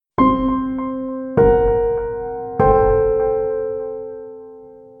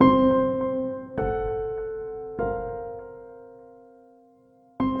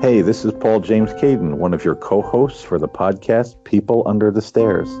this is Paul James Caden, one of your co-hosts for the podcast People Under the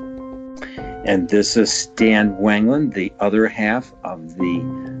Stairs. And this is Stan Wangland, the other half of the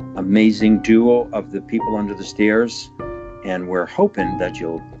amazing duo of the People Under the Stairs. And we're hoping that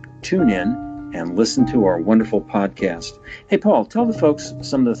you'll tune in and listen to our wonderful podcast. Hey, Paul, tell the folks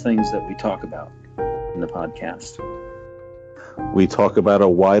some of the things that we talk about in the podcast. We talk about a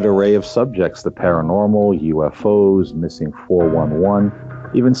wide array of subjects, the paranormal, UFOs, missing 411,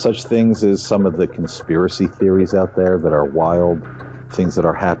 even such things as some of the conspiracy theories out there that are wild, things that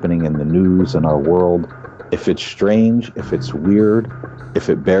are happening in the news in our world. If it's strange, if it's weird, if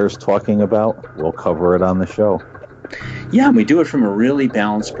it bears talking about, we'll cover it on the show. Yeah, we do it from a really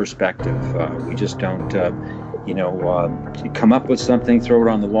balanced perspective. We just don't, come up with something, throw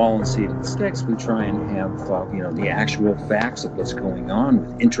it on the wall and see if it sticks. We try and have, the actual facts of what's going on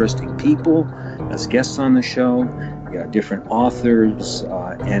with interesting people as guests on the show, different authors,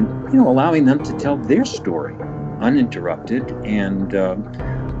 and, allowing them to tell their story uninterrupted and,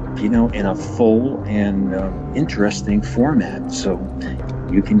 in a full and interesting format. So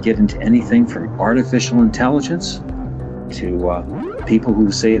you can get into anything from artificial intelligence to people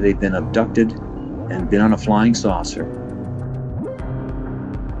who say they've been abducted and been on a flying saucer.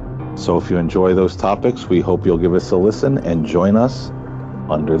 So if you enjoy those topics, we hope you'll give us a listen and join us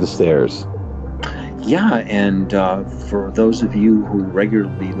under the stairs. Yeah, and for those of you who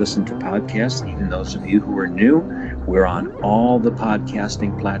regularly listen to podcasts, even those of you who are new, we're on all the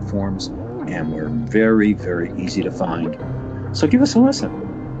podcasting platforms, and we're very, very easy to find. So give us a listen.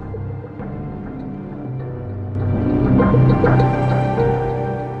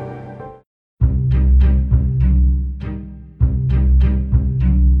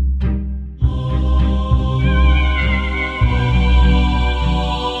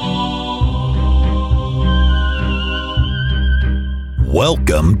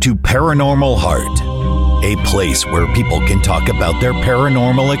 Welcome to Paranormal Heart, a place where people can talk about their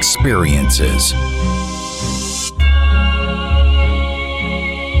paranormal experiences.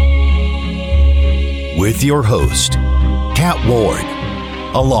 With your host, Kat Ward,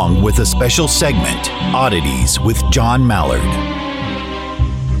 along with a special segment, Oddities with John Mallard.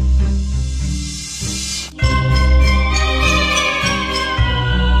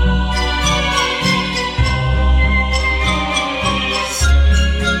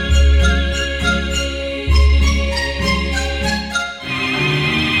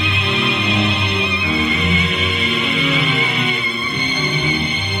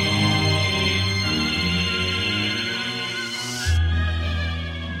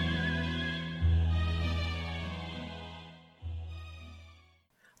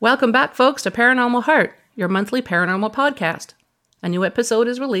 Welcome back, folks, to Paranormal Heart, your monthly paranormal podcast. A new episode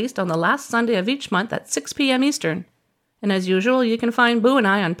is released on the last Sunday of each month at 6 p.m. Eastern. And as usual, you can find Boo and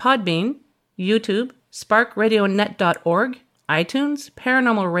I on Podbean, YouTube, sparkradionet.org, iTunes,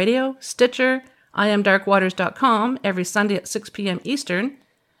 Paranormal Radio, Stitcher, IamDarkWaters.com every Sunday at 6 p.m. Eastern,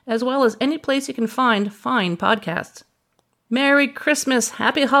 as well as any place you can find fine podcasts. Merry Christmas,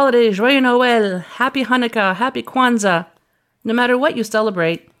 Happy Holidays, Joyeux Noël, Happy Hanukkah, Happy Kwanzaa. No matter what you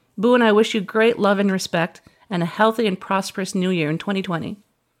celebrate, Boo and I wish you great love and respect and a healthy and prosperous new year in 2020.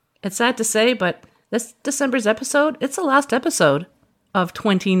 It's sad to say, but this December's episode, it's the last episode of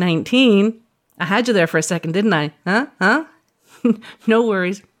 2019. I had you there for a second, didn't I? Huh? No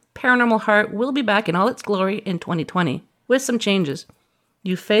worries. Paranormal Heart will be back in all its glory in 2020, with some changes.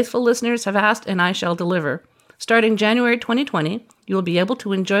 You faithful listeners have asked, and I shall deliver. Starting January 2020, you will be able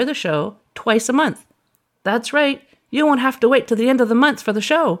to enjoy the show twice a month. That's right. You won't have to wait till the end of the month for the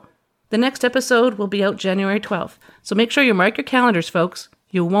show. The next episode will be out January 12th, so make sure you mark your calendars, folks.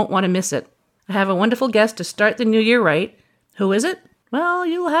 You won't want to miss it. I have a wonderful guest to start the new year right. Who is it? Well,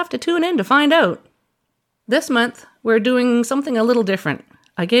 you'll have to tune in to find out. This month, we're doing something a little different.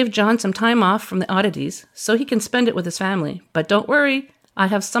 I gave John some time off from the oddities so he can spend it with his family. But don't worry, I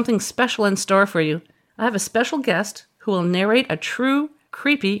have something special in store for you. I have a special guest who will narrate a true,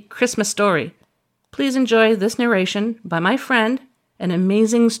 creepy Christmas story. Please enjoy this narration by my friend, an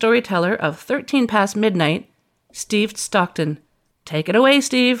amazing storyteller of 13 Past Midnight, Steve Stockton. Take it away,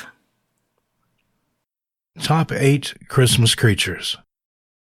 Steve. Top 8 Christmas Creatures.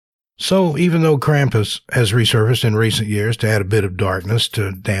 So, even though Krampus has resurfaced in recent years to add a bit of darkness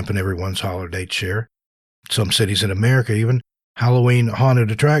to dampen everyone's holiday cheer, some cities in America even, Halloween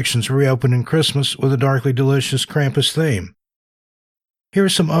haunted attractions reopen in Christmas with a darkly delicious Krampus theme. Here are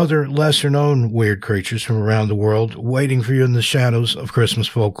some other lesser-known weird creatures from around the world waiting for you in the shadows of Christmas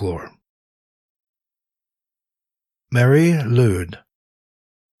folklore. Mari Lwyd.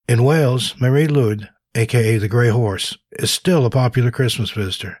 In Wales, Mari Lwyd, a.k.a. the Grey Horse, is still a popular Christmas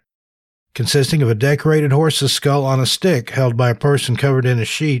visitor. consisting of a decorated horse's skull on a stick held by a person covered in a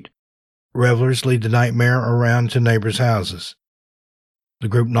sheet. Revelers lead the nightmare around to neighbors' houses. The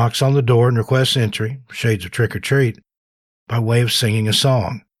group knocks on the door and requests entry, shades of trick or treat, by way of singing a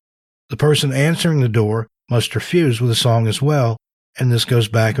song. The person answering the door must refuse with a song as well, and this goes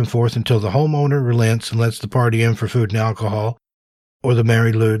back and forth until the homeowner relents and lets the party in for food and alcohol, or the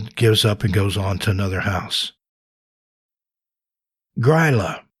merry lewd gives up and goes on to another house.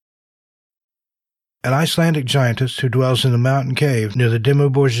 Gryla, an Icelandic giantess who dwells in a mountain cave near the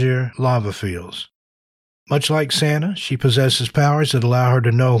Dimmuborgir lava fields. Much like Santa, she possesses powers that allow her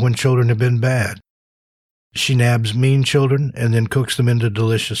to know when children have been bad. She nabs mean children and then cooks them into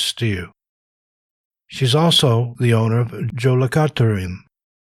delicious stew. She's also the owner of Jólakaturin,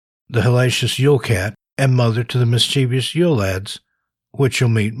 the hellacious Yule cat, and mother to the mischievous Yule lads, which you'll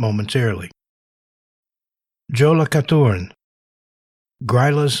meet momentarily. Jólakaturin,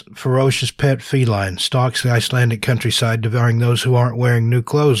 Gryla's ferocious pet feline, stalks the Icelandic countryside, devouring those who aren't wearing new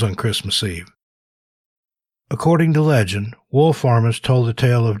clothes on Christmas Eve. According to legend, wool farmers told the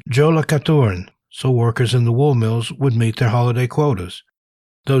tale of Jólakaturin so workers in the wool mills would meet their holiday quotas.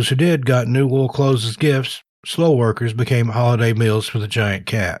 Those who did got new wool clothes as gifts. Slow workers became holiday meals for the giant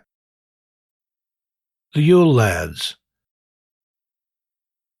cat. The Yule Lads.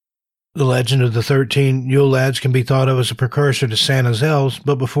 The legend of the 13 Yule Lads can be thought of as a precursor to Santa's elves,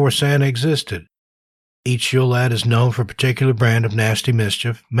 but before Santa existed. Each Yule Lad is known for a particular brand of nasty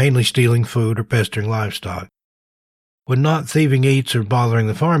mischief, mainly stealing food or pestering livestock. When not thieving eats or bothering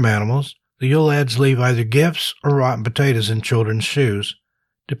the farm animals, the Yule Lads leave either gifts or rotten potatoes in children's shoes,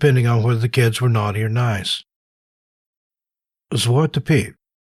 depending on whether the kids were naughty or nice. Zwarte Piet.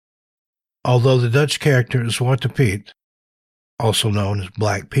 Although the Dutch character Zwarte Piet, also known as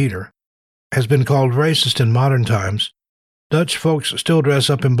Black Peter, has been called racist in modern times, Dutch folks still dress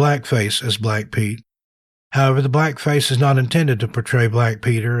up in blackface as Black Pete. However, the blackface is not intended to portray Black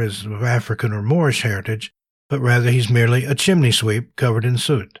Peter as of African or Moorish heritage, but rather he's merely a chimney sweep covered in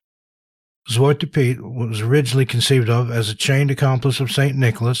soot. Zwarte Piet was originally conceived of as a chained accomplice of St.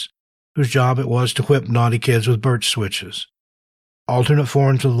 Nicholas, whose job it was to whip naughty kids with birch switches. Alternate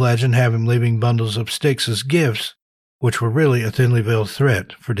forms of the legend have him leaving bundles of sticks as gifts, which were really a thinly veiled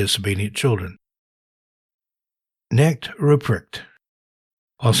threat for disobedient children. Knecht Ruprecht.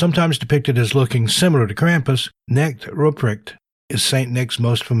 While sometimes depicted as looking similar to Krampus, Knecht Ruprecht is St. Nick's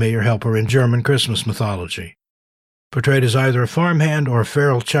most familiar helper in German Christmas mythology. Portrayed as either a farmhand or a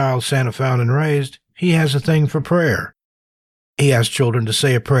feral child Santa found and raised, he has a thing for prayer. He asks children to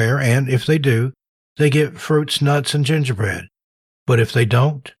say a prayer, and if they do, they get fruits, nuts, and gingerbread. But if they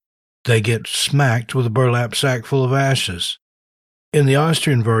don't, they get smacked with a burlap sack full of ashes. In the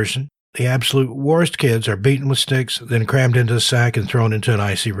Austrian version, the absolute worst kids are beaten with sticks, then crammed into a sack and thrown into an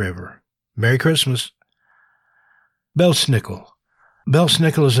icy river. Merry Christmas. Belsnickel.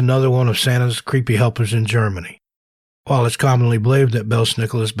 Belsnickel is another one of Santa's creepy helpers in Germany. While it's commonly believed that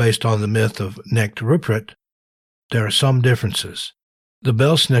Belsnickel is based on the myth of Knecht Ruprecht, there are some differences. The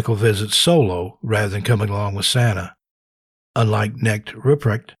Belsnickel visits solo rather than coming along with Santa. Unlike Knecht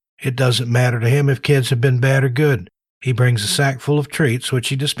Ruprecht, it doesn't matter to him if kids have been bad or good. He brings a sack full of treats, which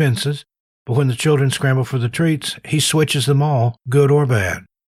he dispenses, but when the children scramble for the treats, he switches them all, good or bad.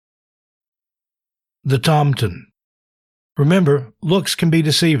 The Tomten. Remember, looks can be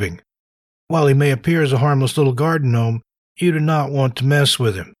deceiving. While he may appear as a harmless little garden gnome, you do not want to mess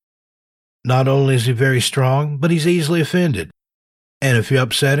with him. Not only is he very strong, but he's easily offended. And if you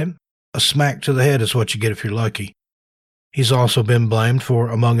upset him, a smack to the head is what you get if you're lucky. He's also been blamed for,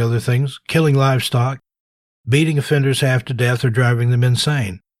 among other things, killing livestock, beating offenders half to death, or driving them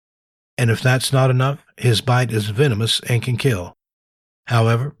insane. And if that's not enough, his bite is venomous and can kill.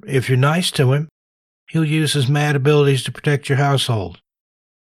 However, if you're nice to him, he'll use his mad abilities to protect your household.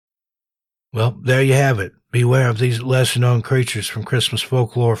 Well, there you have it. Beware of these lesser-known creatures from Christmas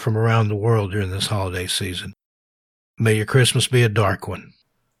folklore from around the world during this holiday season. May your Christmas be a dark one.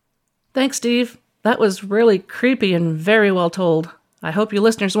 Thanks, Steve. That was really creepy and very well told. I hope your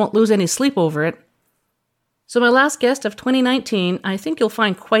listeners won't lose any sleep over it. So my last guest of 2019, I think you'll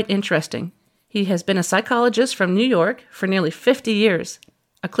find quite interesting. He has been a psychologist from New York for nearly 50 years,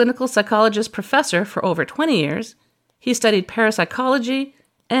 a clinical psychologist professor for over 20 years. He studied parapsychology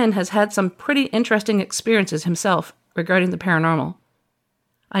and has had some pretty interesting experiences himself regarding the paranormal.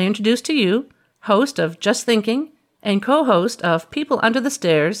 I introduce to you host of Just Thinking and co-host of People Under the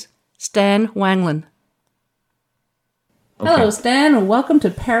Stairs, Stan Wanglund. Okay. Hello, Stan. Welcome to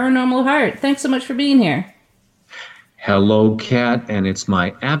Paranormal Heart. Thanks so much for being here. Hello, Kat, and it's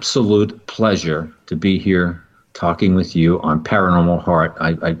my absolute pleasure to be here talking with you on Paranormal Heart.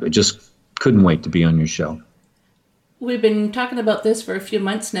 I just couldn't wait to be on your show. We've been talking about this for a few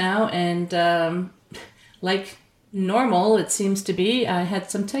months now, and like normal, it seems to be, I had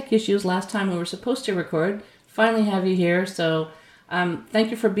some tech issues last time we were supposed to record. Finally have you here, so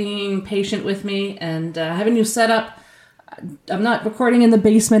thank you for being patient with me, and I have a new setup. I'm not recording in the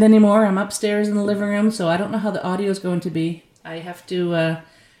basement anymore. I'm upstairs in the living room, so I don't know how the audio is going to be. I have to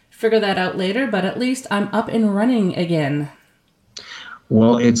figure that out later, but at least I'm up and running again.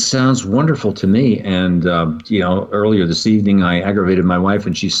 Well, it sounds wonderful to me. And, earlier this evening, I aggravated my wife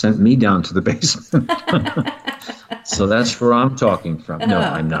and she sent me down to the basement. So that's where I'm talking from. No,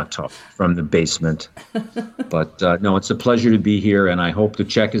 I'm not talking from the basement. But no, it's a pleasure to be here. And I hope the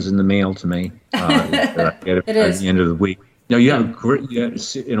check is in the mail to me. At the end of the week. No, you have a great,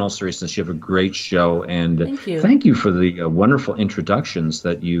 in all seriousness, you have a great show. And thank you for the wonderful introductions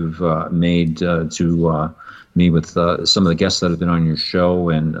that you've made to me with some of the guests that have been on your show,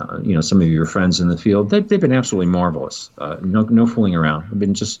 and some of your friends in the field. They've been absolutely marvelous. No fooling around. They've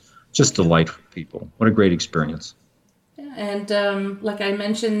been just delightful people. What a great experience. Yeah, and like I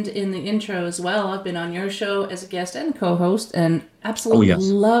mentioned in the intro as well, I've been on your show as a guest and co-host, and absolutely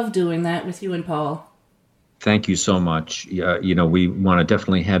love doing that with you and Paul. Thank you so much. We want to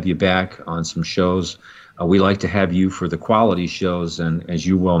definitely have you back on some shows. We like to have you for the quality shows, and as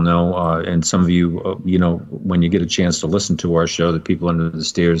you well know, and some of you, when you get a chance to listen to our show, The People Under the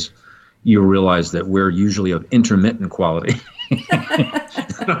Stairs, you realize that we're usually of intermittent quality.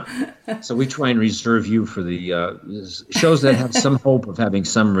 So we try and reserve you for the shows that have some hope of having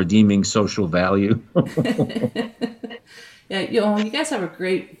some redeeming social value. Yeah, you guys have a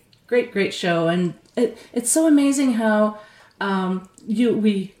great show, and it's so amazing how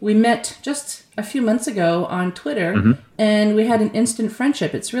we met just a few months ago on Twitter, and we had an instant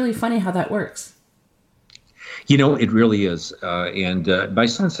friendship. It's really funny how that works. It really is. And my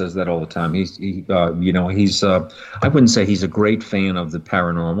son says that all the time. He's I wouldn't say he's a great fan of the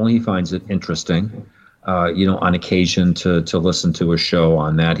paranormal. He finds it interesting, on occasion to listen to a show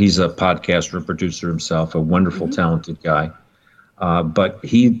on that. He's a podcaster, producer himself, a wonderful, talented guy. But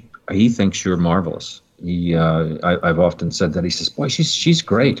he thinks you're marvelous. I've often said that. He says, boy, she's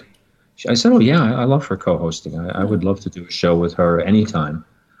great. I said, oh, yeah, I love her co-hosting. I would love to do a show with her anytime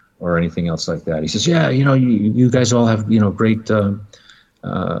or anything else like that. He says, yeah, you guys all have,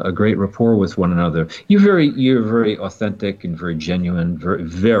 a great rapport with one another. You're very authentic and very genuine, very,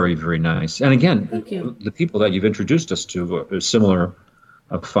 very, very nice. And again, the people that you've introduced us to are similar,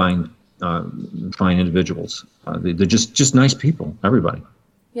 fine individuals. They're just nice people, everybody.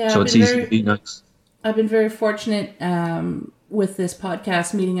 Yeah, so it's easy to be nice. I've been very fortunate with this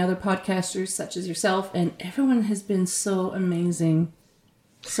podcast, meeting other podcasters such as yourself, and everyone has been so amazing.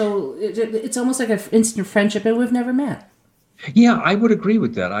 So it's almost like an instant friendship, and we've never met. Yeah, I would agree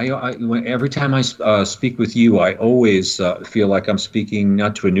with that. Every time I speak with you, I always feel like I'm speaking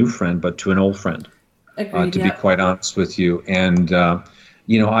not to a new friend, but to an old friend. Agreed, to be quite honest with you, and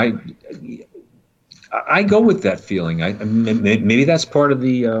I go with that feeling. Maybe that's part of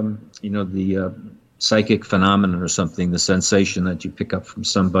the the psychic phenomenon or something, the sensation that you pick up from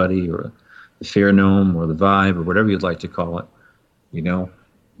somebody, or the pheromone or the vibe or whatever you'd like to call it. You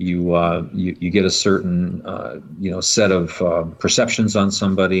get a certain set of perceptions on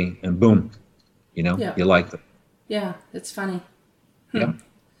somebody, and boom, you like them. Yeah, it's funny. Yeah.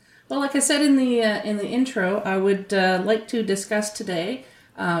 Well, like I said in the intro, I would like to discuss today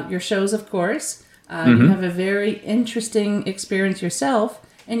your shows, of course. You have a very interesting experience yourself,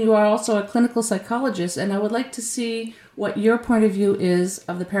 and you are also a clinical psychologist, and I would like to see what your point of view is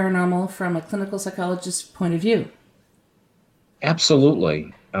of the paranormal from a clinical psychologist's point of view.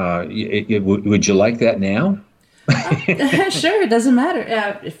 Absolutely. Would you like that now? Sure, it doesn't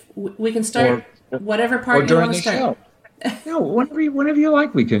matter. If we can start whatever part you want to start. Show. No, whenever you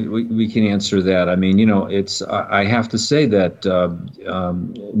like, we can answer that. I mean, it's. I have to say that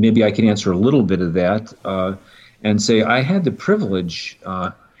maybe I can answer a little bit of that and say I had the privilege,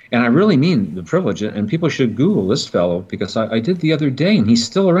 and I really mean the privilege. And people should Google this fellow, because I did the other day, and he's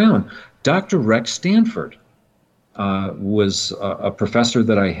still around. Dr. Rex Stanford was a professor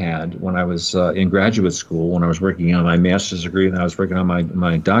that I had when I was in graduate school, when I was working on my master's degree, and I was working on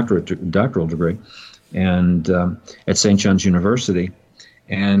my doctoral degree. And at St. John's University,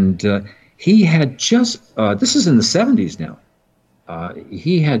 and he had just this is in the 70s now.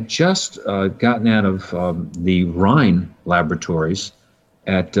 He had just gotten out of the Rhine laboratories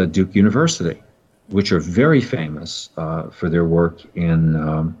at Duke University, which are very famous for their work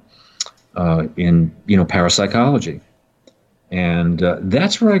in parapsychology, and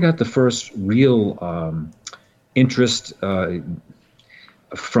that's where I got the first real interest.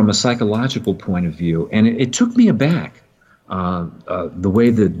 from a psychological point of view, and it took me aback the way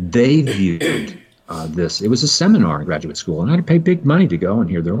that they viewed this. It was a seminar in graduate school, and I had to pay big money to go in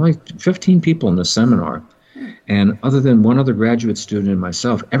here. There were only 15 people in the seminar, and other than one other graduate student and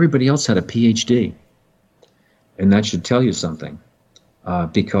myself, everybody else had a PhD, and that should tell you something,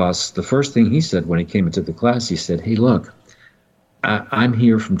 because the first thing he said when he came into the class, he said, "Hey, look, I'm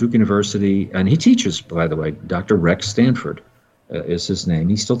here from Duke University," and he teaches, by the way, Dr. Rex Stanford is his name.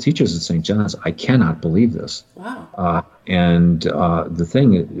 He still teaches at St. John's. I cannot believe this. Wow. And the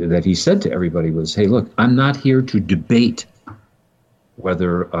thing that he said to everybody was, "Hey, look, I'm not here to debate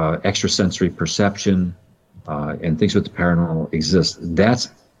whether extrasensory perception and things with the paranormal exist. That's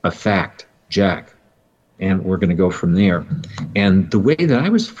a fact, Jack. And we're going to go from there." And the way that I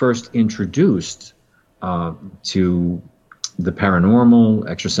was first introduced to the paranormal,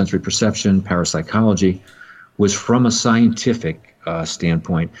 extrasensory perception, parapsychology, was from a scientific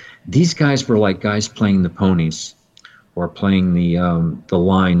standpoint. These guys were like guys playing the ponies or playing the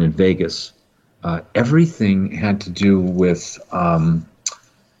line in Vegas. Everything had to do with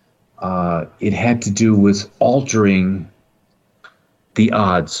altering the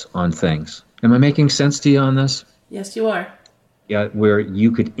odds on things. Am I making sense to you on this? Yes, you are. Yeah, where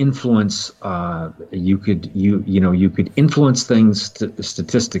you could influence, you could influence things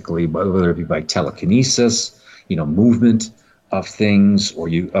statistically, whether it be by telekinesis, movement of things, or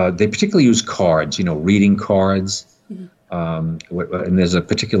they particularly use cards, reading cards. Mm-hmm. And there's a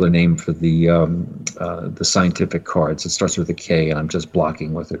particular name for the scientific cards. It starts with a K, and I'm just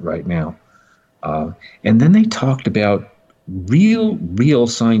blocking with it right now. And then they talked about real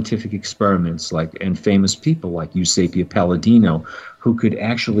scientific experiments, and famous people like Eusapia Palladino, who could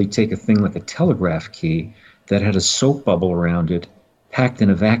actually take a thing like a telegraph key that had a soap bubble around it, packed in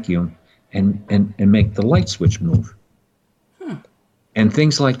a vacuum, and make the light switch move. And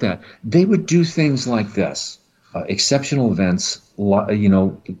things like that. They would do things like this, exceptional events,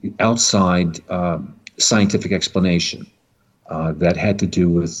 outside scientific explanation that had to do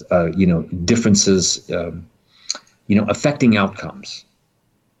with, differences, affecting outcomes.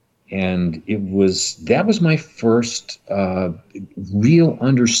 And that was my first real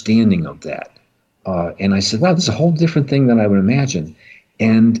understanding of that. And I said, wow, this is a whole different thing than I would imagine.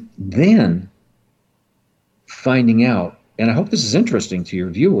 And then finding out, and I hope this is interesting to your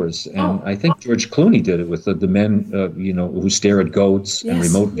viewers, and I think George Clooney did it with the men, who stare at goats. Yes. And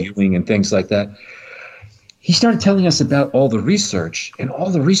remote viewing and things like that. He started telling us about all the research, and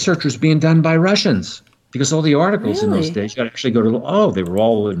all the research was being done by Russians. Because all the articles in those days, you got to actually go to, they were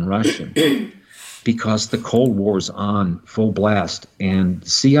all in Russian. Because the Cold War was on full blast, and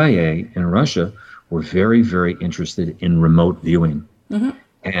CIA and Russia were very, very interested in remote viewing. Mm-hmm.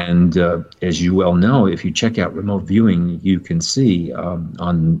 And as you well know, if you check out remote viewing, you can see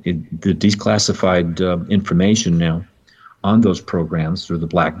on the declassified information now on those programs through the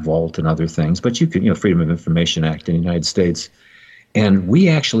Black Vault and other things. But you can, Freedom of Information Act in the United States. And we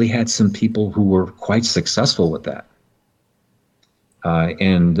actually had some people who were quite successful with that.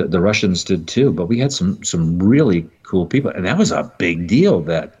 And the Russians did too, but we had some really cool people. And that was a big deal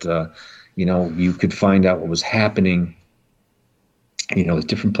that, you could find out what was happening, at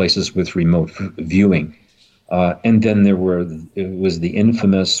different places with remote viewing. And then it was the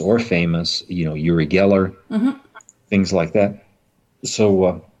infamous or famous, Uri Geller, mm-hmm. things like that.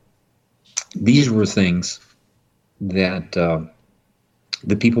 So these were things that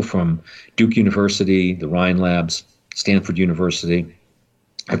the people from Duke University, the Rhine Labs, Stanford University,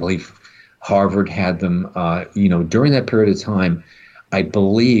 I believe Harvard had them, during that period of time. I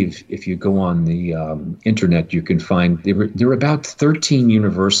believe if you go on the internet, you can find there were about 13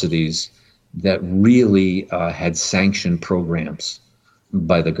 universities that really had sanctioned programs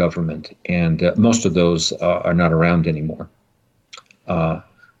by the government, and most of those are not around anymore.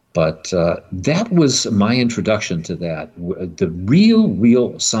 But that was my introduction to that. The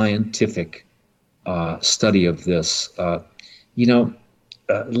real scientific study of this,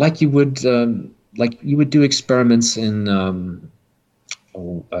 like you would do experiments in,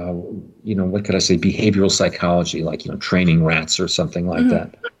 what could I say, behavioral psychology, like training rats or something like mm-hmm.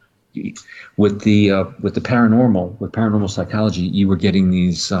 that. With the paranormal psychology, you were getting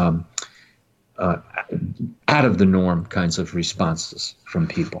these out of the norm kinds of responses from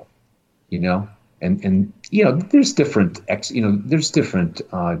people, and there's different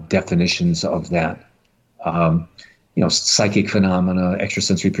definitions of that, psychic phenomena,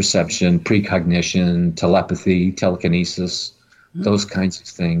 extrasensory perception, precognition, telepathy, telekinesis, mm-hmm. those kinds of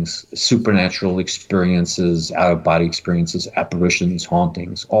things, supernatural experiences, out-of-body experiences, apparitions,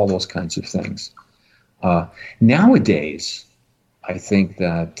 hauntings, all those kinds of things. Nowadays, I think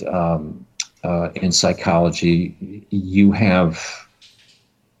that in psychology, you have,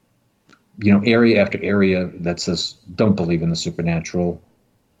 area after area that says, don't believe in the supernatural,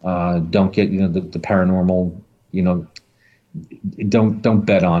 don't get, the paranormal, don't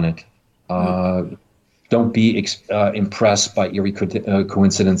bet on it. Don't be impressed by eerie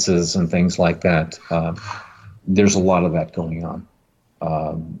coincidences and things like that. There's a lot of that going on,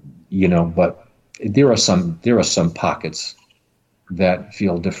 but there are some pockets that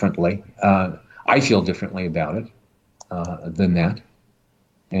feel differently. I feel differently about it than that.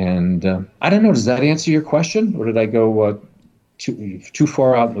 And I don't know, does that answer your question? Or did I go too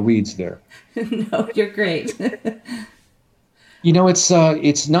far out in the weeds there? No, you're great.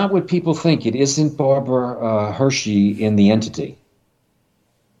 It's not what people think. It isn't Barbara Hershey in The Entity.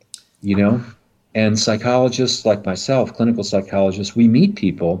 And psychologists like myself, clinical psychologists, we meet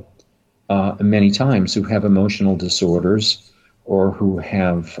people many times who have emotional disorders or who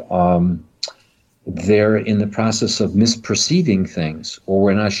have, they're in the process of misperceiving things, or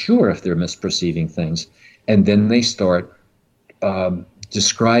we're not sure if they're misperceiving things. And then they start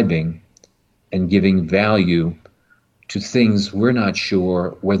describing and giving value to things we're not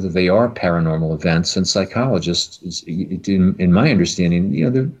sure whether they are paranormal events. And psychologists, in my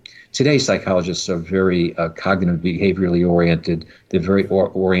understanding, today psychologists are very cognitive, behaviorally oriented. They're very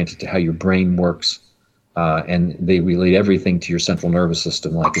oriented to how your brain works, and they relate everything to your central nervous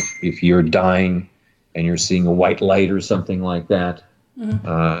system. Like if you're dying and you're seeing a white light or something like that,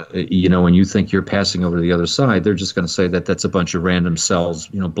 when you think you're passing over to the other side, they're just going to say that that's a bunch of random cells,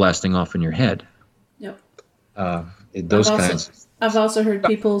 blasting off in your head. Yep. I've also heard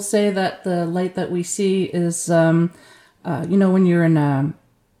people say that the light that we see is, when you're in an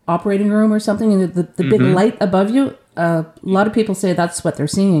operating room or something, and the big light above you, a lot of people say that's what they're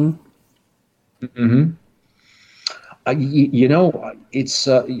seeing. Mm-hmm. It's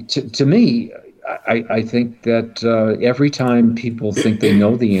to me, I think that every time people think they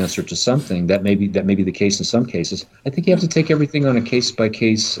know the answer to something, that may be the case in some cases. I think you have to take everything on a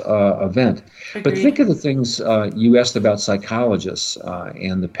case-by-case event. Agreed. But think of the things you asked about psychologists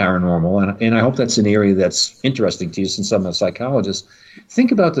and the paranormal, and I hope that's an area that's interesting to you since I'm a psychologist.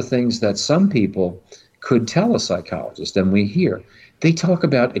 Think about the things that some people could tell a psychologist, and we hear. They talk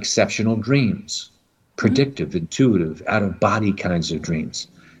about exceptional dreams, predictive, intuitive, out-of-body kinds of dreams.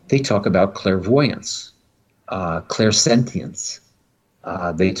 They talk about clairvoyance, clairsentience.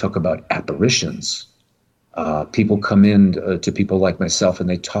 They talk about apparitions. People come in to people like myself and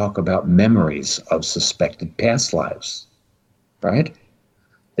they talk about memories of suspected past lives, right?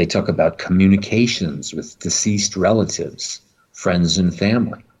 They talk about communications with deceased relatives, friends and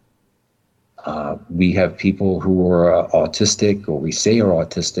family. We have people who are autistic, or we say are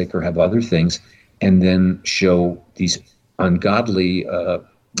autistic, or have other things, and then show these ungodly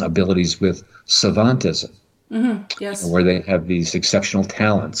abilities with savantism, yes, where they have these exceptional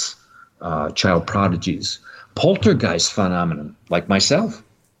talents, child prodigies, poltergeist phenomenon, like myself.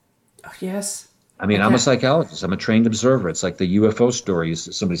 Oh, yes. I mean, I'm a psychologist. I'm a trained observer. It's like the UFO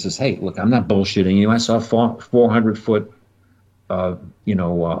stories. Somebody says, hey, look, I'm not bullshitting you. I saw a 400-foot,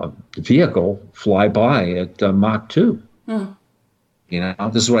 vehicle fly by at Mach 2.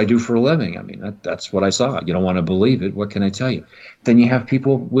 This is what I do for a living. I mean, that's what I saw. You don't want to believe it. What can I tell you? Then you have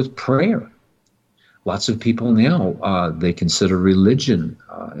people with prayer. Lots of people now, they consider religion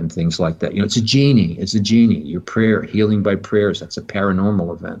and things like that. It's a genie. It's a genie. Your prayer, healing by prayers, that's a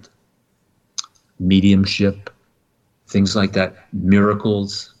paranormal event. Mediumship, things like that.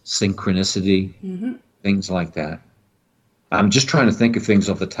 Miracles, synchronicity, things like that. I'm just trying to think of things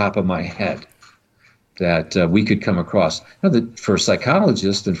off the top of my head that we could come across. Now, that for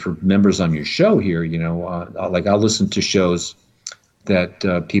psychologists and for members on your show here, I'll listen to shows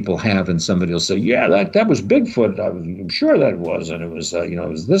that people have, and somebody will say, "Yeah, that was Bigfoot. I'm sure that was, and it was, it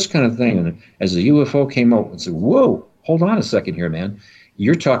was this kind of thing." And as the UFO came out, and said, "Whoa, hold on a second here, man.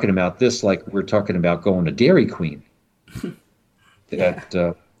 You're talking about this like we're talking about going to Dairy Queen." Yeah.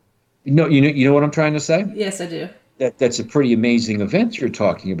 You know what I'm trying to say? Yes, I do. That's a pretty amazing event you're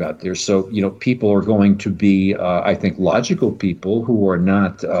talking about there. So, people are going to be, I think, logical people who are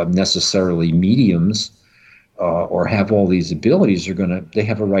not necessarily mediums or have all these abilities they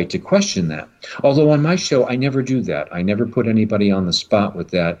have a right to question that. Although on my show, I never do that. I never put anybody on the spot with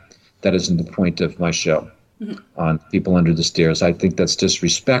that. That isn't the point of my show on People Under the Stairs. I think that's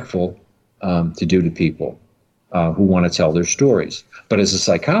disrespectful to do to people who want to tell their stories. But as a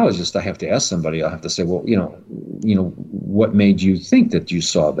psychologist, I have to ask somebody, I'll have to say, well, what made you think that you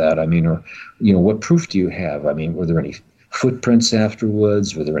saw that? I mean, or, what proof do you have? I mean, were there any footprints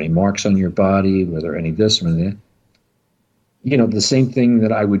afterwards? Were there any marks on your body? Were there any this or that? the same thing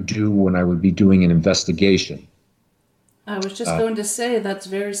that I would do when I would be doing an investigation. I was just going to say that's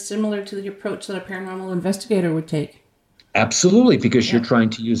very similar to the approach that a paranormal investigator would take. Absolutely, because you're trying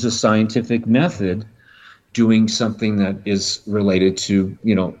to use a scientific method doing something that is related to,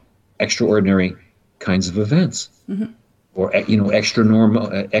 extraordinary kinds of events, or,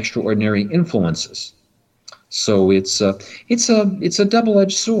 extraordinary influences. So it's a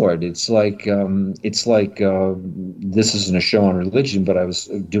double-edged sword. It's like this isn't a show on religion, but I was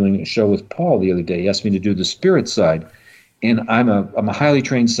doing a show with Paul the other day. He asked me to do the spirit side, and I'm a highly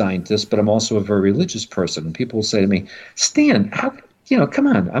trained scientist, but I'm also a very religious person. And people will say to me, Stan, how? Come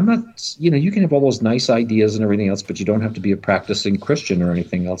on. I'm not. You can have all those nice ideas and everything else, but you don't have to be a practicing Christian or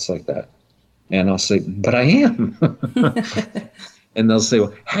anything else like that. And I'll say, but I am. And they'll say,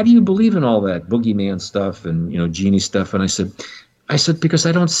 well, how do you believe in all that boogeyman stuff and genie stuff? And I said, because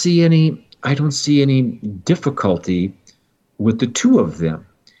I don't see any difficulty with the two of them.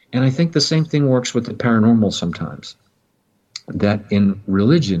 And I think the same thing works with the paranormal sometimes. That in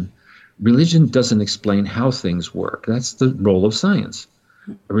religion doesn't explain how things work. That's the role of science.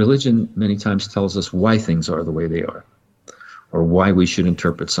 Religion many times tells us why things are the way they are, or why we should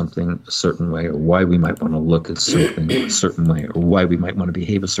interpret something a certain way, or why we might want to look at something a certain way, or why we might want to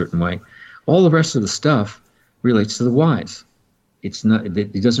behave a certain way. All the rest of the stuff relates to the whys. It's not.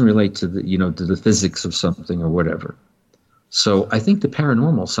 It doesn't relate to the to the physics of something or whatever. So I think the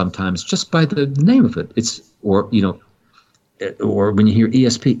paranormal sometimes, just by the name of it, or when you hear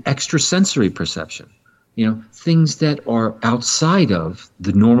ESP, extrasensory perception, things that are outside of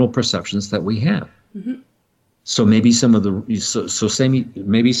the normal perceptions that we have. Mm-hmm. So maybe some of the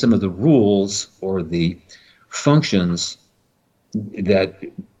maybe some of the rules or the functions that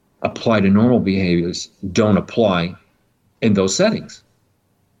apply to normal behaviors don't apply in those settings.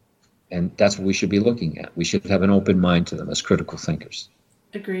 And that's what we should be looking at. We should have an open mind to them as critical thinkers.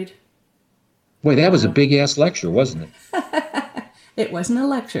 Agreed. Boy, that was a big-ass lecture, wasn't it? It wasn't a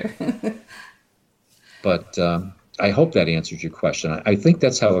lecture. But I hope that answers your question. I think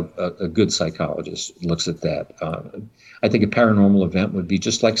that's how a good psychologist looks at that. I think a paranormal event would be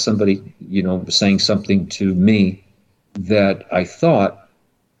just like somebody, saying something to me that I thought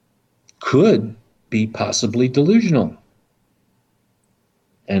could be possibly delusional.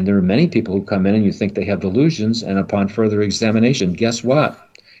 And there are many people who come in and you think they have delusions, and upon further examination, guess what?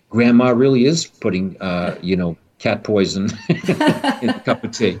 Grandma really is putting, cat poison in a cup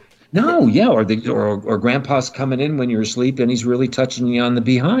of tea. No, yeah, or Grandpa's coming in when you're asleep and he's really touching you on the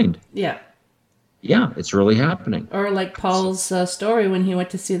behind. Yeah. Yeah, it's really happening. Or like Paul's story when he went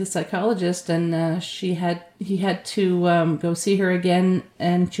to see the psychologist, and he had to go see her again,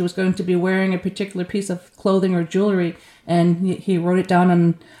 and she was going to be wearing a particular piece of clothing or jewelry, and he wrote it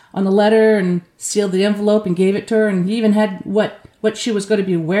down on the letter and sealed the envelope and gave it to her, and he even had what she was going to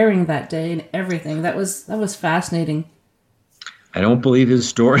be wearing that day and everything. That was fascinating. I don't believe his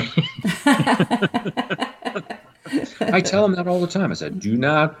story. I tell him that all the time. I said, do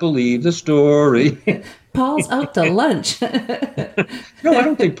not believe the story. Paul's out to lunch. No, I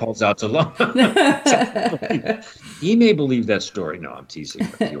don't think Paul's out to lunch. He may believe that story. No, I'm teasing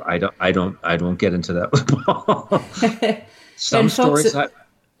with you. I don't get into that with Paul. Some stories.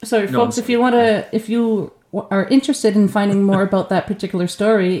 Folks, if you are interested in finding more about that particular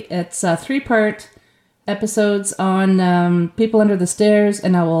story, it's 3-part episodes on People Under the Stairs,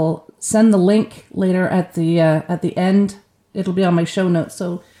 and I will send the link later at the end. It'll be on my show notes,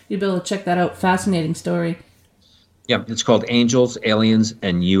 so you'll be able to check that out. Fascinating story. Yeah, it's called Angels, Aliens,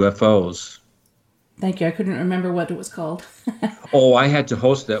 and UFOs. Thank you. I couldn't remember what it was called. Oh, I had to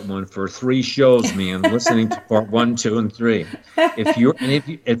host that one for 3 shows, man, listening to part 1, 2, and 3.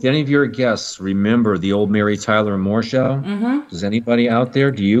 If any of your guests remember the old Mary Tyler Moore show, Does anybody out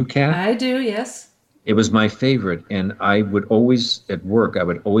there? Do you, Kat? I do, yes. It was my favorite, and I would always, at work,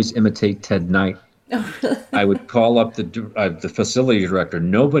 imitate Ted Knight. Oh, really? I would call up the facility director.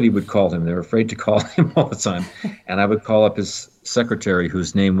 Nobody would call him. They were afraid to call him all the time. And I would call up his secretary,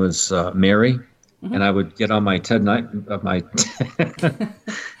 whose name was Mary, and I would get on my Ted Knight,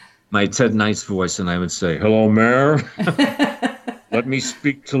 my Ted Knight's voice, and I would say, "Hello, Mayor. Let me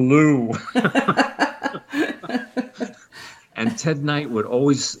speak to Lou." And Ted Knight would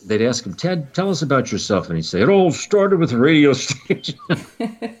always, they'd ask him, "Ted, tell us about yourself." And he'd say, "It all started with a radio station."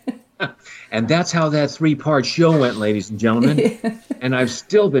 And that's how that 3-part show went, ladies and gentlemen. And I've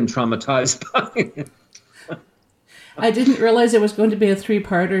still been traumatized by it. I didn't realize it was going to be a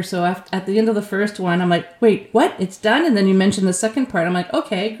 3-parter. So at the end of the first one, I'm like, wait, what? It's done? And then you mentioned the second part. I'm like,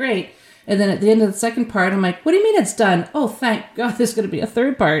 okay, great. And then at the end of the second part, I'm like, what do you mean it's done? Oh, thank God, there's going to be a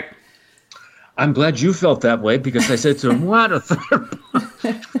 3rd part. I'm glad you felt that way, because I said to him, what a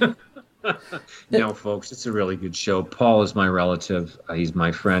third. No, folks, it's a really good show. Paul is my relative. He's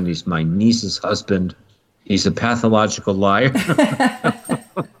my friend. He's my niece's husband. He's a pathological liar.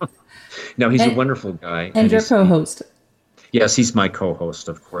 No, he's a wonderful guy. And your co-host. Yes, he's my co-host,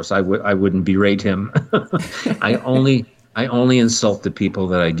 of course. I wouldn't berate him. I only insult the people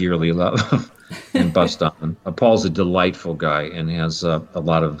that I dearly love and bust on them. Paul's a delightful guy and has a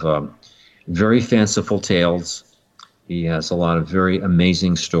lot of very fanciful tales. He has a lot of very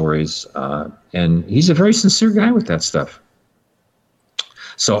amazing stories, and he's a very sincere guy with that stuff.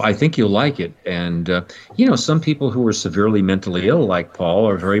 So I think you'll like it. And, some people who are severely mentally ill, like Paul,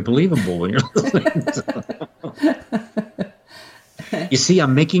 are very believable when you're listening to them. You see,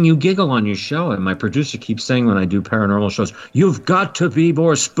 I'm making you giggle on your show, and my producer keeps saying when I do paranormal shows, you've got to be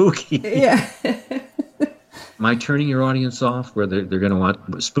more spooky. Yeah. Am I turning your audience off where they're going to want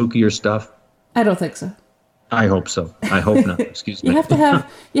spookier stuff? I don't think so. I hope so. I hope not. Excuse me. You have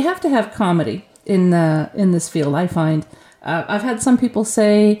to have comedy in this field, I find. I've had some people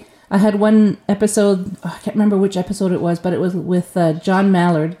say, I had one episode, I can't remember which episode it was, but it was with John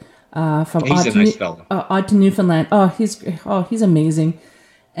Mallard from Odd to Newfoundland. He's amazing.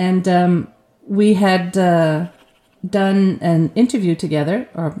 And we had done an interview together,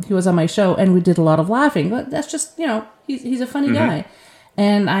 or he was on my show, and we did a lot of laughing. But that's just, he's a funny guy.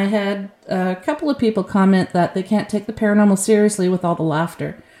 And I had a couple of people comment that they can't take the paranormal seriously with all the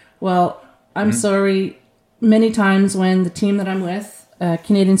laughter. Well, I'm sorry. Many times when the team that I'm with,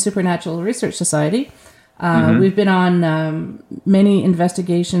 Canadian Supernatural Research Society, we've been on many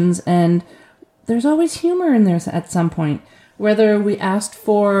investigations, and there's always humor in there at some point. Whether we asked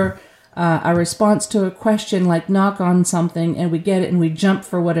for a response to a question, like knock on something, and we get it, and we jump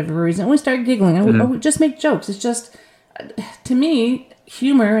for whatever reason, and we start giggling, and we just make jokes. It's just, to me,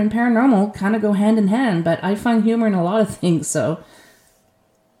 humor and paranormal kind of go hand in hand, but I find humor in a lot of things, so...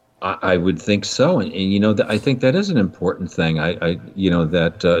 I would think so, and I think that is an important thing.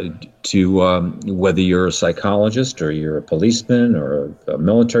 Whether you're a psychologist or you're a policeman or a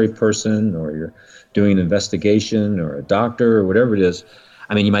military person or you're doing an investigation or a doctor or whatever it is.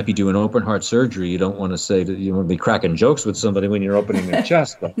 I mean, you might be doing open heart surgery. You don't want to say that you want to be cracking jokes with somebody when you're opening their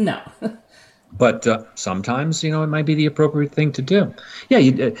chest. But, no. But sometimes, it might be the appropriate thing to do.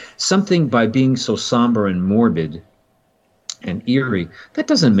 Yeah, something by being so somber and morbid and eerie, that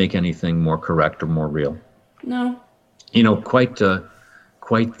doesn't make anything more correct or more real. No. Quite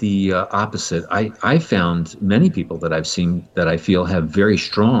the opposite. I found many people that I've seen that I feel have very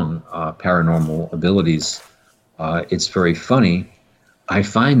strong paranormal abilities. It's very funny. I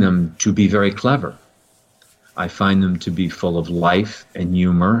find them to be very clever. I find them to be full of life and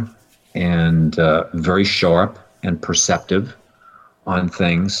humor and very sharp and perceptive on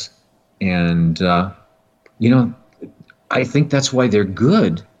things. And, I think that's why they're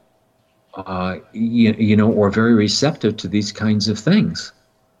good, or very receptive to these kinds of things,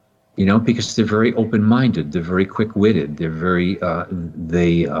 because they're very open-minded, they're very quick-witted, they're very,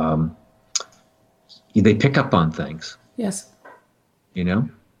 they pick up on things. Yes.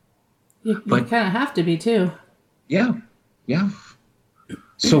 You kind of have to be too. Yeah.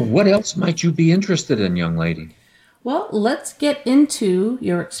 So what else might you be interested in, young lady? Well, let's get into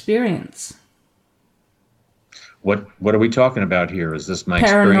your experience. What are we talking about here? Is this my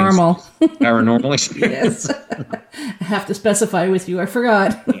paranormal experience? Paranormal experience? Yes. I have to specify with you. I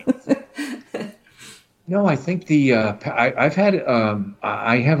forgot. No, I think I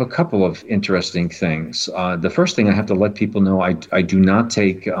have a couple of interesting things. The first thing I have to let people know, I do not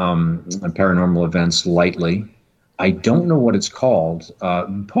take paranormal events lightly. I don't know what it's called.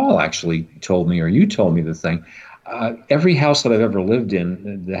 Paul actually told me, or you told me the thing. Every house that I've ever lived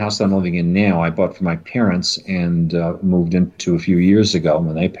in, the house that I'm living in now, I bought for my parents and moved into a few years ago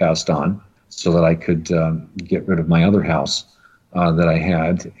when they passed on, so that I could get rid of my other house that I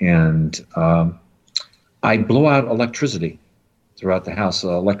had. And I blow out electricity throughout the house,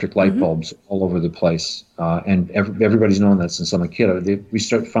 electric light bulbs all over the place. And everybody's known that since I'm a kid. We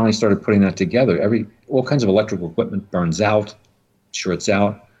finally started putting that together. All kinds of electrical equipment burns out, shorts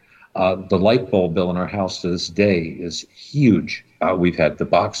out. The light bulb bill in our house to this day is huge. We've had the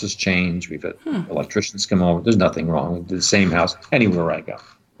boxes changed. We've had electricians come over. There's nothing wrong with the same house. Anywhere I go,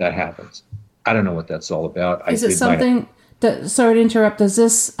 that happens. I don't know what that's all about. Is it something... Sorry to interrupt. Does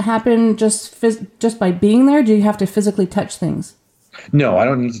this happen just by being there? Do you have to physically touch things? No, I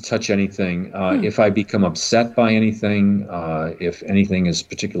don't need to touch anything. If I become upset by anything, if anything is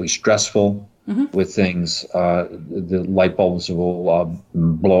particularly stressful, with things. The light bulbs will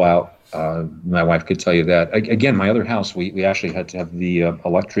blow out. My wife could tell you that. Again, my other house, we actually had to have the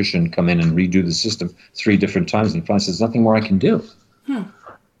electrician come in and redo the system 3 different times. And he finally says, "There's nothing more I can do."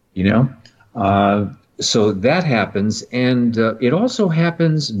 You know? So that happens. And it also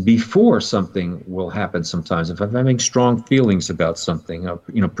happens before something will happen sometimes. If I'm having strong feelings about something,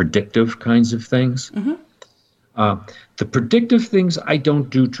 predictive kinds of things. The predictive things I don't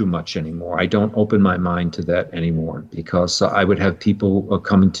do too much anymore. I don't open my mind to that anymore because I would have people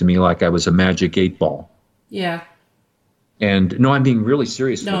coming to me like I was a magic 8-ball. Yeah. And no, I'm being really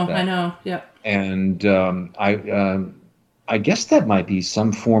serious with that. No, I know. Yeah. And I guess that might be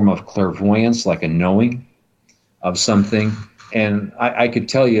some form of clairvoyance, like a knowing of something. And I could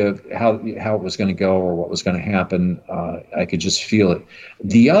tell you how it was going to go or what was going to happen. I could just feel it.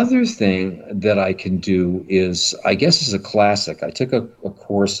 The other thing that I can do is, I guess is a classic. I took a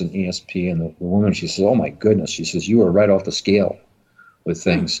course in ESP, and the woman, she says, "Oh my goodness," she says, "you are right off the scale with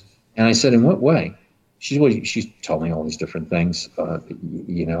things." And I said, "In what way?" She told me all these different things,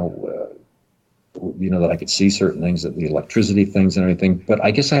 that I could see certain things, that the electricity things and everything. But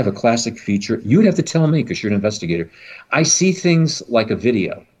I guess I have a classic feature. You would have to tell me because you're an investigator. I see things like a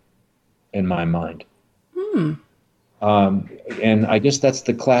video in my mind. And I guess that's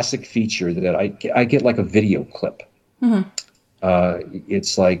the classic feature that I get like a video clip.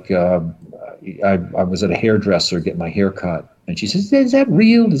 It's like I was at a hairdresser getting my hair cut. And she says, "Is that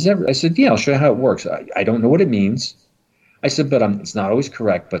real? I said, "Yeah, I'll show you how it works." I don't know what it means. I said, but it's not always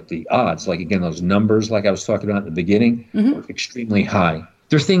correct, but the odds, like, again, those numbers, like I was talking about at the beginning, are extremely high.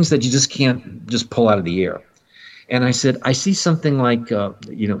 They're things that you just can't just pull out of the air. And I said, I see something like,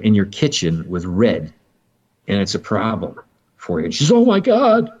 in your kitchen with red, and it's a problem for you. And she says, "Oh, my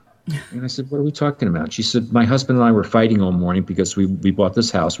God." And I said, "What are we talking about?" She said, "My husband and I were fighting all morning because we bought this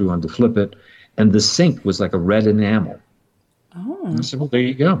house. We wanted to flip it. And the sink was like a red enamel." Oh. And I said, "Well, there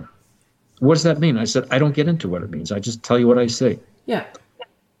you go. What does that mean?" I said, "I don't get into what it means. I just tell you what I see." Yeah.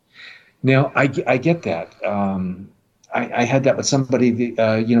 Now, I get that. I had that with somebody,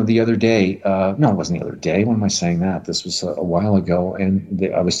 the other day. No, it wasn't the other day. When am I saying that? This was a while ago,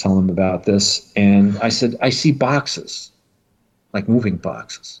 and I was telling them about this. And I said, "I see boxes, like moving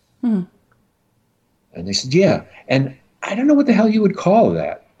boxes." And they said, "Yeah." And I don't know what the hell you would call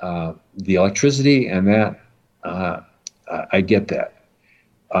that. The electricity and that, I get that.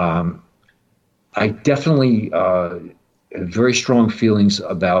 I definitely have very strong feelings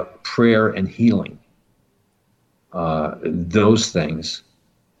about prayer and healing, those things.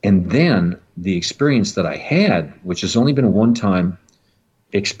 And then the experience that I had, which has only been a one-time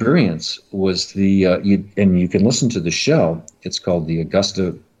experience, was and you can listen to the show. It's called the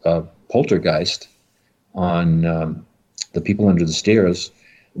Augusta Poltergeist on The People Under the Stairs.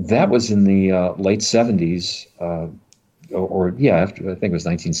 That was in the late 70s, after, I think it was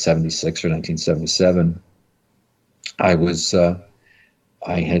 1976 or 1977.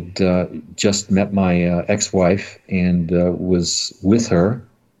 I had just met my ex-wife and was with her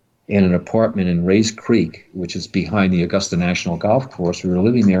in an apartment in Rays Creek, which is behind the Augusta National Golf Course. We were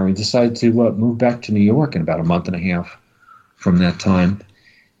living there, and we decided to move back to New York in about a month and a half from that time.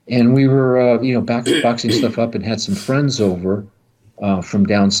 And we were, boxing stuff up and had some friends over from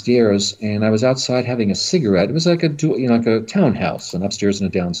downstairs, and I was outside having a cigarette. It was like a townhouse, an upstairs and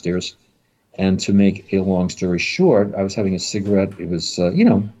a downstairs. And to make a long story short, I was having a cigarette. It was,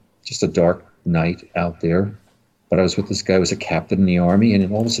 just a dark night out there. But I was with this guy who was a captain in the Army, and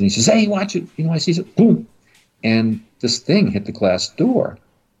then all of a sudden he says, "Hey, watch it." I see it, boom. And this thing hit the glass door.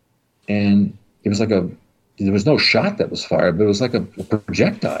 And it was like there was no shot that was fired, but it was like a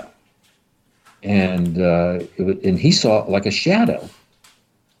projectile. And and he saw like a shadow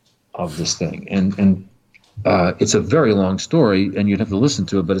of this thing, and it's a very long story, and you'd have to listen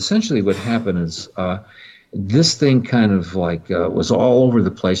to it. But essentially, what happened is this thing kind of like was all over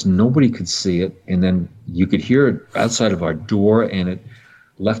the place. Nobody could see it, and then you could hear it outside of our door, and it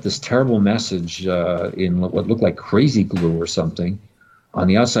left this terrible message in what looked like crazy glue or something on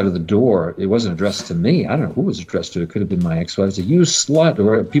the outside of the door. It wasn't addressed to me. I don't know who it was addressed to. It could have been my ex-wife. It said, "You slut,"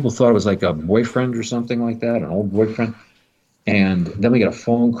 or people thought it was like a boyfriend or something like that, an old boyfriend. And then we get a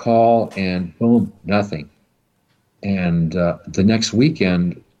phone call, and boom, nothing. And the next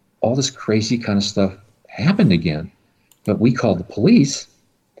weekend, all this crazy kind of stuff happened again. But we called the police,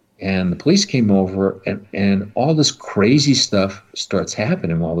 and the police came over, and all this crazy stuff starts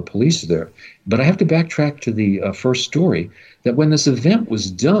happening while the police are there. But I have to backtrack to the first story, that when this event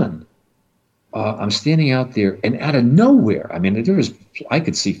was done, I'm standing out there, and out of nowhere, I mean, I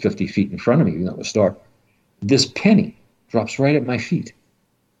could see 50 feet in front of me, even though it was dark. This penny drops right at my feet.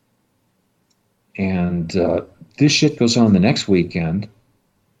 And this shit goes on the next weekend,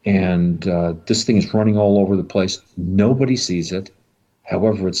 and this thing is running all over the place. Nobody sees it.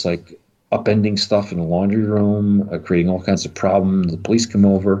 However, it's like upending stuff in the laundry room, creating all kinds of problems. The police come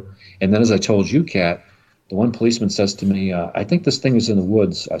over. And then, as I told you, Kat, the one policeman says to me, I think this thing is in the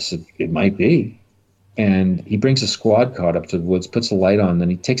woods. I said, it might be. And he brings a squad car up to the woods, puts a light on, then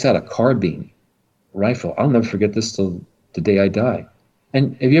he takes out a carbine rifle. I'll never forget this till the day I die.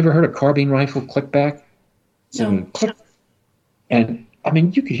 And have you ever heard a carbine rifle click back? No. Click. And, I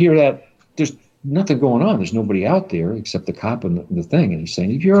mean, you could hear that. There's nothing going on. There's nobody out there except the cop and the thing. And he's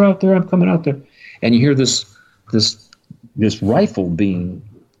saying, if you're out there, I'm coming out there. And you hear this rifle being,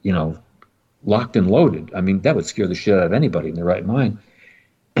 locked and loaded. I mean, that would scare the shit out of anybody in their right mind.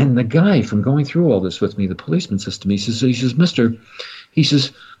 And the guy, from going through all this with me, the policeman says to me, he says, mister, he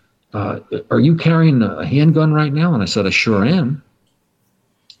says, are you carrying a handgun right now? And I said, I sure am.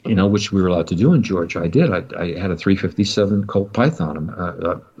 Which we were allowed to do in Georgia. I did. I had a .357 Colt Python,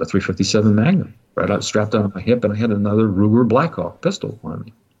 a .357 Magnum, right out strapped on my hip, and I had another Ruger Blackhawk pistol on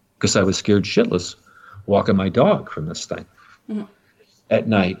me because I was scared shitless walking my dog from this thing at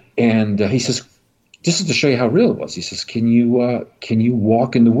night. And he says, "This is to show you how real it was." He says, "Can you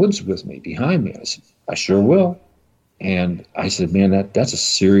walk in the woods with me behind me?" I said, "I sure will." And I said, "Man, that's a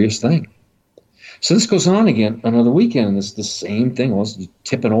serious thing." So this goes on again another weekend, and it's the same thing. Well,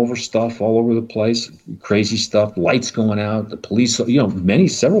 tipping over stuff all over the place, crazy stuff, lights going out, the police,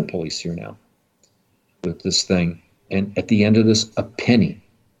 several police here now with this thing. And at the end of this, a penny,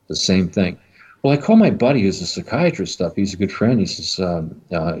 the same thing. Well, I call my buddy who's a psychiatrist stuff. He's a good friend. He says,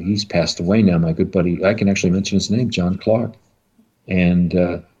 he's passed away now, my good buddy. I can actually mention his name, John Clark.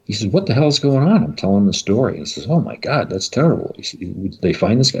 And he says, "What the hell is going on?" I'm telling him the story. He says, "Oh, my God, that's terrible." He said, "Did they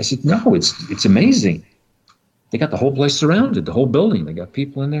find this guy?" I said, "No, it's amazing. They got the whole place surrounded, the whole building. They got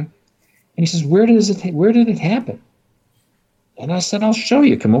people in there." And he says, where did it happen?" And I said, "I'll show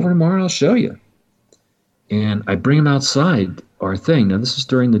you. Come over tomorrow, I'll show you." And I bring him outside our thing. Now, this is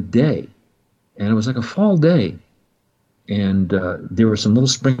during the day. And it was like a fall day. And there were some little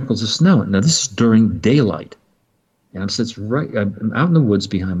sprinkles of snow. Now, this is during daylight. And I'm out in the woods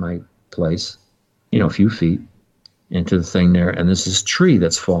behind my place, a few feet into the thing there. And there's this tree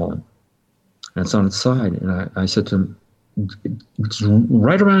that's fallen. And it's on its side. And I said to him, "It's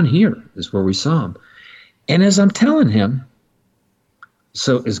right around here is where we saw him." And as I'm telling him,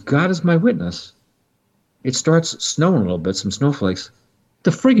 so as God is my witness, it starts snowing a little bit, some snowflakes.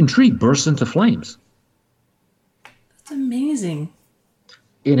 The friggin' tree bursts into flames. That's amazing.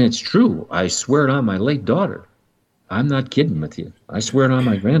 And it's true. I swear it on my late daughter. I'm not kidding with you. I swear it on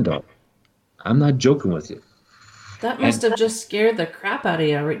my granddaughter. I'm not joking with you. That must have just scared the crap out of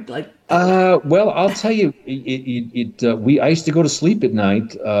you. Well, I'll tell you, I used to go to sleep at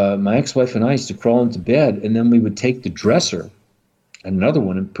night. My ex-wife and I used to crawl into bed, and then we would take the dresser, another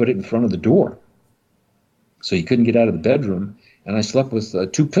one, and put it in front of the door. So you couldn't get out of the bedroom. And I slept with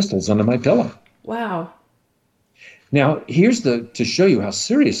 2 pistols under my pillow. Wow. Now, here's to show you how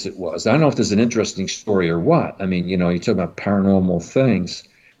serious it was. I don't know if there's an interesting story or what. I mean, you talk about paranormal things.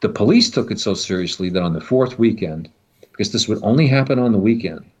 The police took it so seriously that on the 4th weekend, because this would only happen on the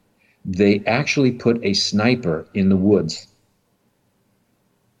weekend, they actually put a sniper in the woods.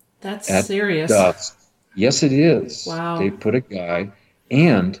 That's serious. Dusk. Yes, it is. Wow. They put a guy,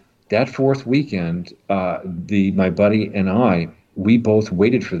 and that 4th weekend, my buddy and I, we both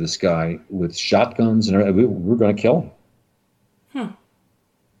waited for this guy with shotguns, and we were going to kill him.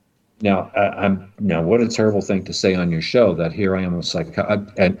 Now, what a terrible thing to say on your show, that here I am a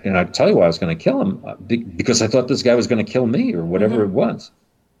psychiatrist. And I tell you why I was going to kill him, because I thought this guy was going to kill me or whatever it was.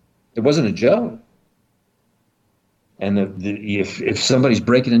 It wasn't a joke. And if somebody's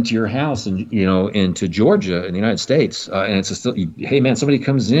breaking into your house and into Georgia in the United States, and it's hey man, somebody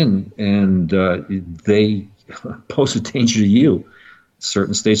comes in and they pose a danger to you.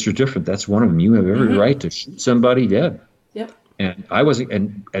 Certain states are different. That's one of them. You have every right to shoot somebody dead. Yep. And I wasn't,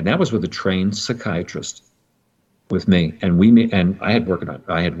 and that was with a trained psychiatrist with me, and I had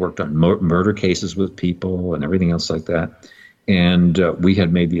worked on murder cases with people and everything else like that. And we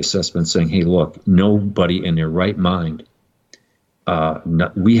had made the assessment saying, hey, look, nobody in their right mind,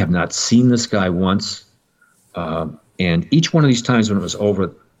 we have not seen this guy once. And each one of these times when it was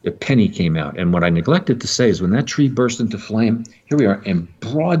over, a penny came out. And what I neglected to say is when that tree burst into flame, here we are in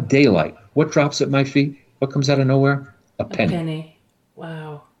broad daylight. What drops at my feet? What comes out of nowhere? A penny. A penny.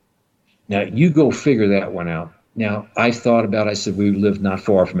 Wow. Now, you go figure that one out. Now, I thought about it. I said, we lived not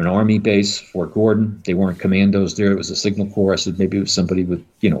far from an Army base, Fort Gordon. They weren't commandos there. It was a signal corps. I said, maybe it was somebody with,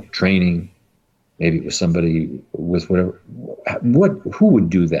 training. Maybe it was somebody with whatever. Who would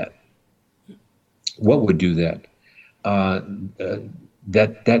do that? What would do that?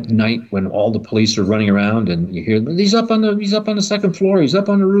 That night when all the police are running around and you hear he's up on the second floor, he's up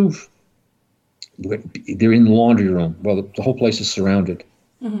on the roof. They're in the laundry room. Well, the whole place is surrounded,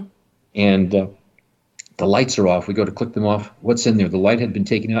 and the lights are off. We go to click them off. What's in there? The light had been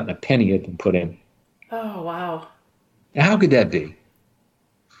taken out and a penny had been put in. Oh, wow. Now, how could that be?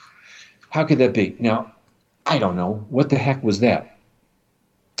 How could that be? Now, I don't know. What the heck was that?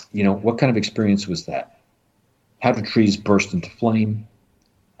 What kind of experience was that? How do trees burst into flame?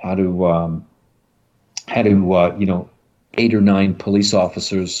 How do 8 or 9 police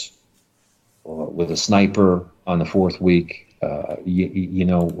officers with a sniper on the 4th week,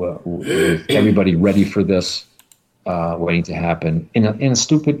 with everybody ready for this, waiting to happen in a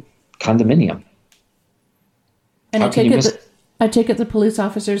stupid condominium. And I take it the police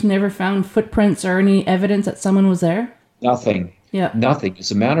officers never found footprints or any evidence that someone was there? Nothing. Yeah. Nothing.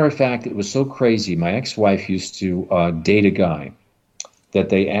 As a matter of fact, it was so crazy. My ex-wife used to date a guy that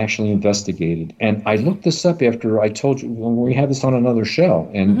they actually investigated. And I looked this up after I told you, when we had this on another show.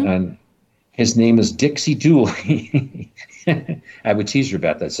 And his name is Dixie Dooley. I would tease her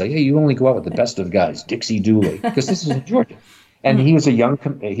about that. Say, hey, you only go out with the best of guys, Dixie Dooley, because this is in Georgia. And he was a young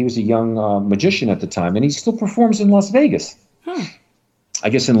magician at the time, and he still performs in Las Vegas. I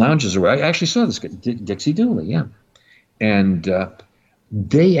guess in lounges or I actually saw this guy, Dixie Dooley, yeah. And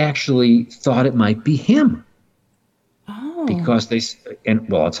they actually thought it might be him. Oh. Because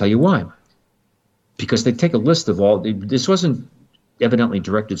I'll tell you why. Because they take a list of this wasn't evidently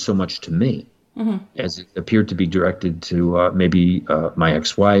directed so much to me as it appeared to be directed to maybe my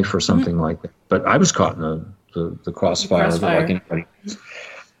ex-wife or something like that. But I was caught in the crossfire like anybody else.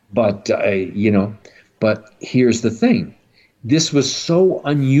 But, but here's the thing. This was so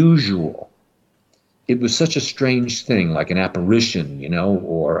unusual. It was such a strange thing, like an apparition,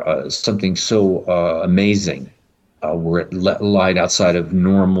 or something so amazing, where it lied outside of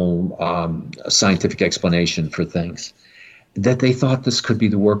normal scientific explanation for things, that they thought this could be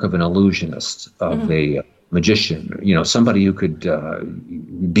the work of an illusionist, of a magician, somebody who could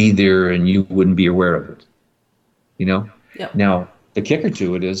be there and you wouldn't be aware of it, Yep. Now, the kicker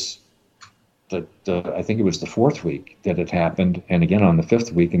to it is that I think it was the 4th week that it happened, and again on the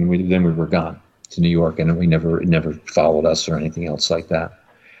 5th week, and then we were gone to New York, and it never followed us or anything else like that.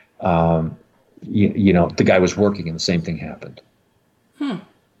 The guy was working, and the same thing happened.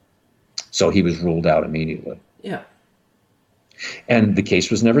 So he was ruled out immediately. Yeah. And the case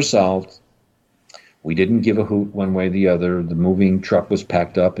was never solved. We didn't give a hoot one way or the other. The moving truck was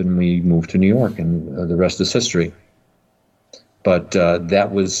packed up, and we moved to New York, and the rest is history. But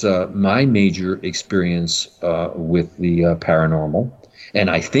that was my major experience with the paranormal. And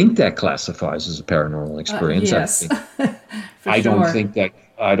I think that classifies as a paranormal experience. Yes. I don't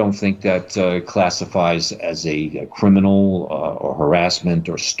think that classifies as a criminal or harassment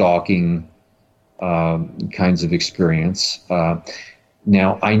or stalking kinds of experience.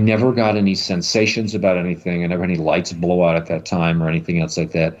 Now, I never got any sensations about anything. I never had any lights blow out at that time or anything else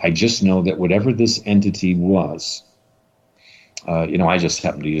like that. I just know that whatever this entity was, I just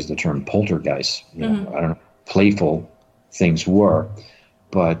happen to use the term poltergeist. I don't know, playful things were.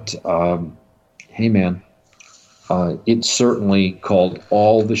 But, hey, man, it certainly called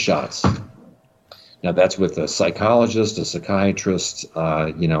all the shots. Now, that's with a psychologist, a psychiatrist, 8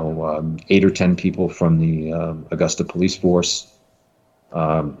 or 10 people from the Augusta Police Force,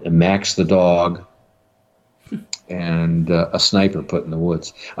 Max the dog, and a sniper put in the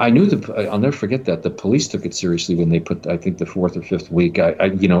woods. I knew I'll never forget that. The police took it seriously when they put, I think, the 4th or 5th week.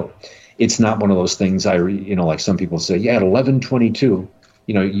 It's not one of those things like some people say, yeah, at 11:22.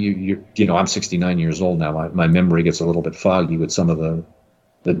 I'm 69 years old now. My memory gets a little bit foggy with some of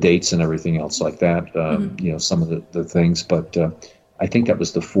the dates and everything else like that. Some of the things, but I think that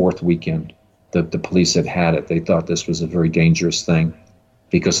was the 4th weekend that the police had it. They thought this was a very dangerous thing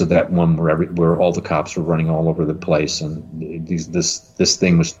because of that one where all the cops were running all over the place, and this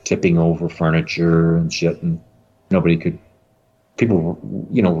thing was tipping over furniture and shit, and people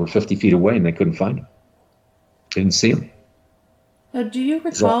were 50 feet away and they couldn't find him. Didn't see him. Now, do you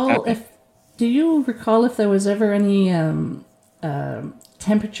recall if there was ever any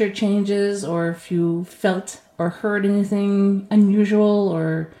temperature changes, or if you felt or heard anything unusual,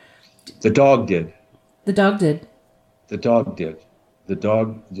 or the dog did. The dog did. The dog did. The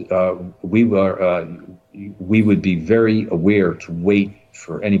dog. We would be very aware to wait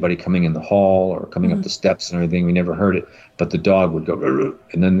for anybody coming in the hall or coming up the steps and everything. We never heard it, but the dog would go,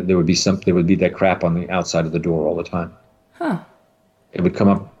 and then there would be that crap on the outside of the door all the time. Huh. It would come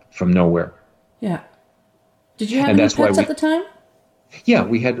up from nowhere. Yeah. Did you have any pets at the time? Yeah,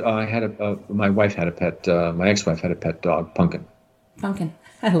 we had. I had my wife had a pet. My ex-wife had a pet dog, Pumpkin. Pumpkin.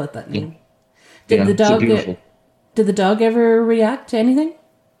 I love that name. Yeah. Did the dog It's beautiful. Did the dog ever react to anything?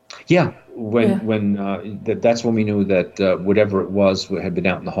 Yeah, that's when we knew that whatever it was had been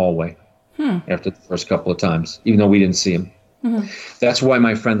out in the hallway after the first couple of times, even though we didn't see him. That's why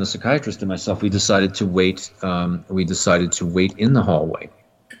my friend, the psychiatrist, and myself, we decided to wait. We decided to wait in the hallway,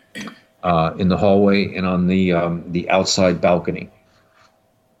 and on the outside balcony.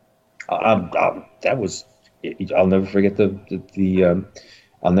 That was. I'll never forget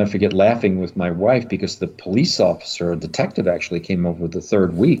I'll never forget laughing with my wife because the police officer, a detective, actually came over the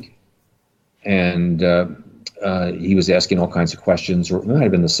third week, and he was asking all kinds of questions, or it might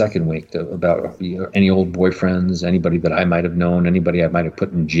have been the second week, about any old boyfriends, anybody that I might have known, anybody I might have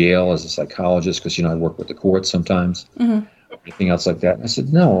put in jail as a psychologist, because I work with the courts sometimes, anything else like that. And I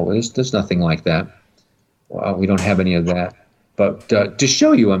said, no, there's nothing like that. We don't have any of that. But to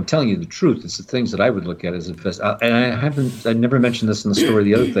show you, I'm telling you the truth. It's the things that I would look at as a best. And I never mentioned this in the story.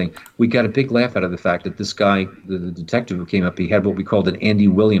 The other thing, we got a big laugh out of the fact that this guy, the detective who came up, he had what we called an Andy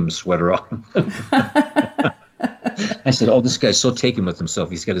Williams sweater on. I said, "Oh, this guy's so taken with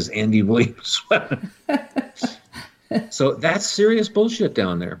himself. He's got his Andy Williams sweater." So that's serious bullshit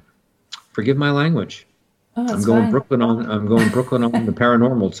down there. Forgive my language. Oh, I'm going Brooklyn on the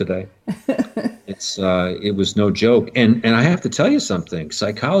paranormal today. It was no joke, and I have to tell you something,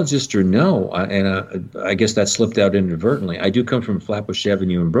 psychologist or no, I guess that slipped out inadvertently. I do come from Flatbush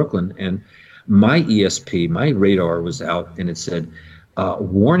Avenue in Brooklyn, and my ESP, my radar was out, and it said,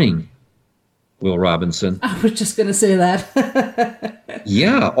 "Warning, Will Robinson." I was just going to say that.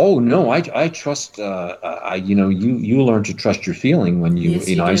 Yeah. Oh no, I trust. You learn to trust your feeling when you.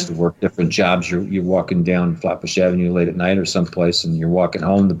 Yes, I used to work different jobs. You're walking down Flatbush Avenue late at night or someplace, and you're walking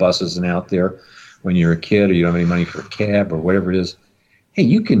home. The bus isn't out there when you're a kid, or you don't have any money for a cab or whatever it is. Hey,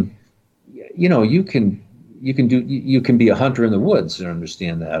 you can be a hunter in the woods and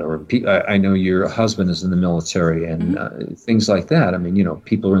understand that. Or I know your husband is in the military and things like that. I mean,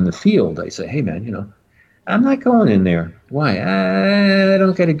 people are in the field. They say, hey man, I'm not going in there. Why? I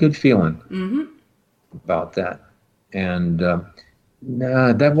don't get a good feeling about that. And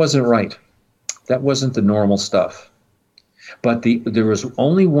that wasn't right. That wasn't the normal stuff. But there was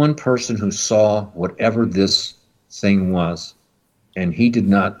only one person who saw whatever this thing was, and he did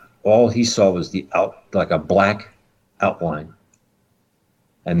not. All he saw was like a black outline,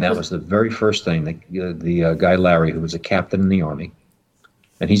 and that was the very first thing. The guy Larry, who was a captain in the Army,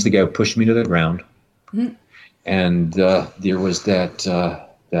 and he's the guy who pushed me to the ground. And there was that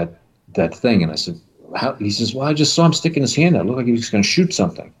thing, and I said, "How?" He says, "Well, I just saw him sticking his hand out. It looked like he was going to shoot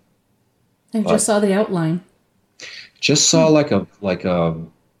something." I just saw the outline. Just saw like a,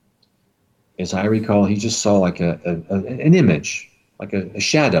 as I recall, he just saw like an image, like a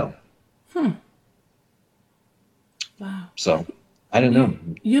shadow. Wow. So, I don't know.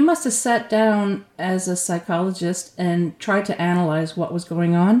 You must have sat down as a psychologist and tried to analyze what was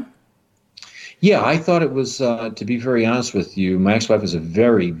going on. Yeah, I thought it was, to be very honest with you, my ex-wife was a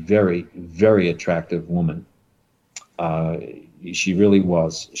very, very, very attractive woman. She really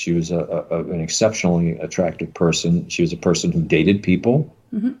was. She was an exceptionally attractive person. She was a person who dated people.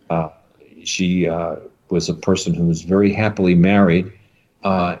 She was a person who was very happily married,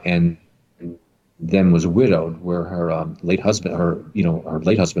 and then was widowed, where her late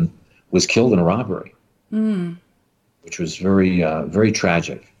husband was killed in a robbery, which was very, very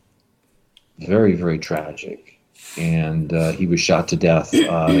tragic, very, very tragic. And he was shot to death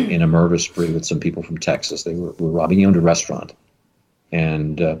in a murder spree with some people from Texas. They were robbing. He owned a restaurant.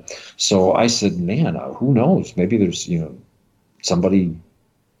 And so I said, man, who knows? Maybe there's, somebody,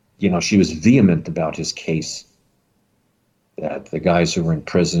 she was vehement about his case, that the guys who were in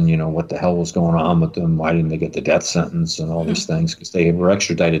prison, what the hell was going on with them? Why didn't they get the death sentence and all these things? Because they were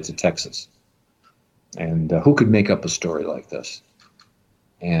extradited to Texas. And who could make up a story like this?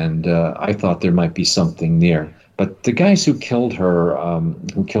 And I thought there might be something there. But the guys who killed her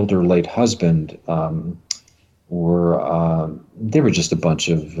late husband, they were just a bunch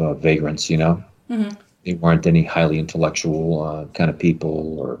of vagrants, They weren't any highly intellectual kind of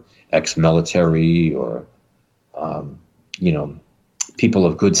people, or ex-military, or people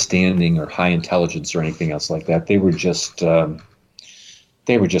of good standing or high intelligence or anything else like that. They were just kind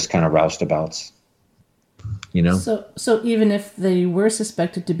of roustabouts, So even if they were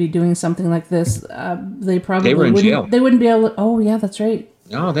suspected to be doing something like this, they were in jail. They wouldn't be able to, oh yeah, that's right.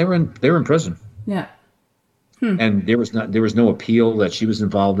 No, they were in prison. Yeah. And there was no appeal that she was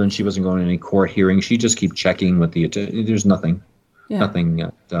involved in. She wasn't going to any court hearing. She just kept checking with the attorney. There's nothing,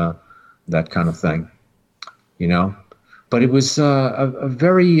 that kind of thing, But it was a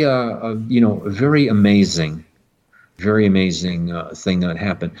very, a very amazing thing that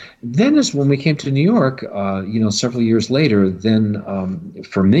happened. Then is when we came to New York, several years later, then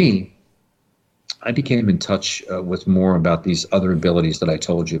for me, I became in touch with more about these other abilities that I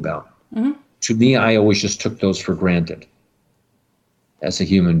told you about. Mm-hmm. To me, I always just took those for granted as a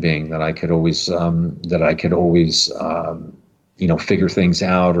human being, that I could always, figure things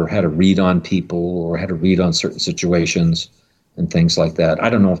out, or how to read on people, or how to read on certain situations and things like that.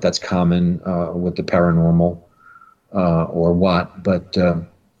 I don't know if that's common with the paranormal or what, but,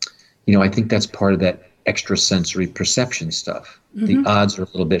 I think that's part of that extrasensory perception stuff. Mm-hmm. The odds are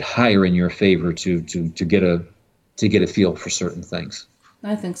a little bit higher in your favor to get a feel for certain things.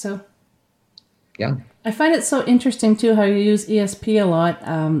 I think so. Yeah. I find it so interesting, too, how you use ESP a lot.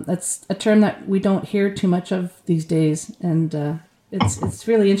 That's a term that we don't hear too much of these days, and it's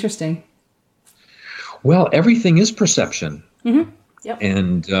really interesting. Well, everything is perception. Mm-hmm. Yep.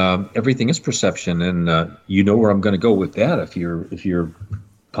 And everything is perception, and you know where I'm going to go with that. If your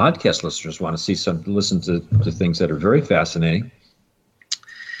podcast listeners want to listen to things that are very fascinating,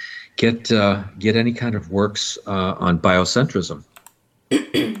 get any kind of works on biocentrism.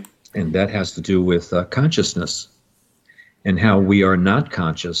 And that has to do with consciousness and how we are not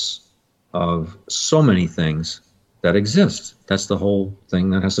conscious of so many things that exist. That's the whole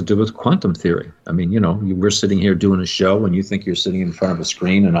thing that has to do with quantum theory. I mean, we're sitting here doing a show and you think you're sitting in front of a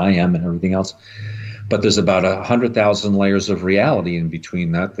screen, and I am, and everything else. But there's about 100,000 layers of reality in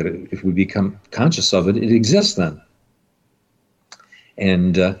between that if we become conscious of it, it exists then.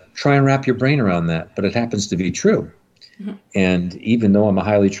 And try and wrap your brain around that. But it happens to be true. Mm-hmm. And even though I'm a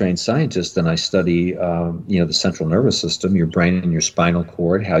highly trained scientist and I study, the central nervous system, your brain and your spinal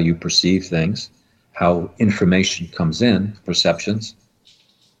cord, how you perceive things, how information comes in, perceptions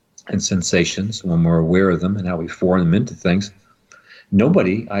and sensations when we're aware of them, and how we form them into things.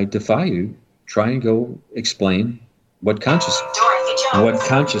 I defy you, try and go explain excuse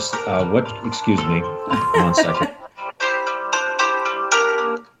me, 1 second.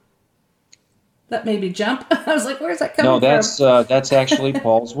 That made me jump. I was like, where's that coming from? No, that's actually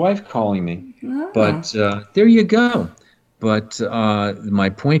Paul's wife calling me. Oh. But there you go. But my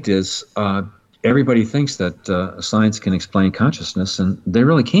point is, everybody thinks that science can explain consciousness, and they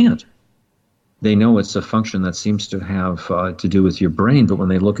really can't. They know it's a function that seems to have to do with your brain, but when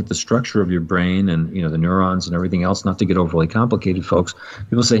they look at the structure of your brain and the neurons and everything else, not to get overly complicated, folks,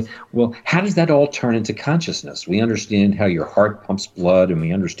 people say, well, how does that all turn into consciousness? We understand how your heart pumps blood, and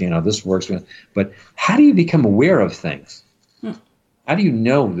we understand how this works, but how do you become aware of things? How do you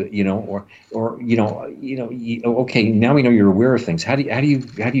know that, okay, now we know you're aware of things. How do you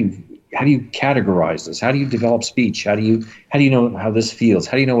categorize this? How do you develop speech? How do you know how this feels?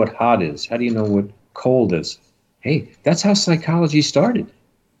 How do you know what hot is? How do you know what cold is? Hey, that's how psychology started.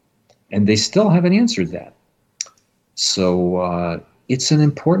 And they still haven't answered that. So it's an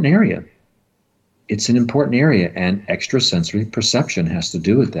important area. It's an important area, and extrasensory perception has to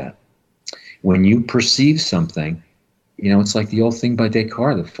do with that. When you perceive something, it's like the old thing by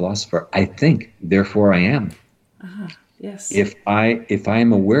Descartes, the philosopher, I think, therefore I am. Uh-huh. Yes. If I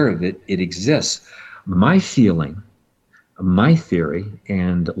am aware of it, it exists. My feeling, my theory,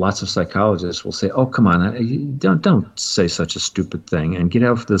 and lots of psychologists will say, "Oh, come on, don't say such a stupid thing and get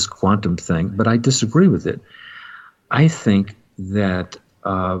off this quantum thing." But I disagree with it. I think that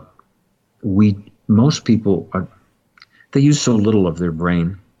most people they use so little of their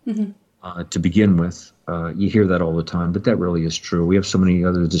brain to begin with. You hear that all the time, but that really is true. We have so many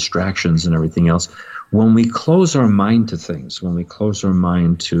other distractions and everything else. When we close our mind to things, when we close our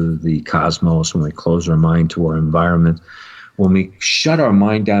mind to the cosmos, when we close our mind to our environment, when we shut our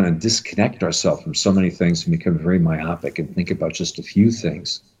mind down and disconnect ourselves from so many things and become very myopic and think about just a few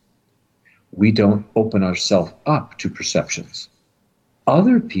things, we don't open ourselves up to perceptions.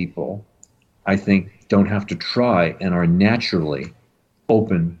 Other people, I think, don't have to try and are naturally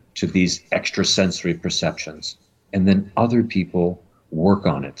open to these extrasensory perceptions. And then other people work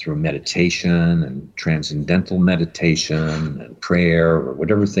on it through meditation and transcendental meditation and prayer or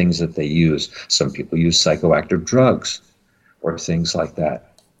whatever things that they use. Some people use psychoactive drugs or things like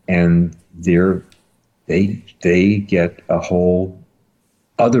that. And they get a whole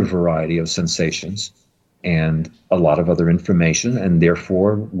other variety of sensations and a lot of other information. And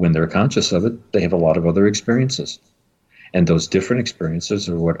therefore, when they're conscious of it, they have a lot of other experiences. And those different experiences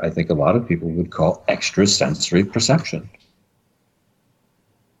are what I think a lot of people would call extrasensory perception.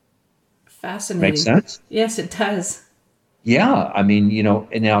 Fascinating. Makes sense? Yes, it does. Yeah. I mean,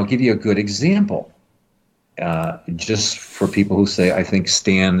 and I'll give you a good example. just for people who say, I think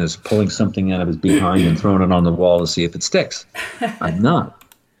Stan is pulling something out of his behind and throwing it on the wall to see if it sticks. I'm not.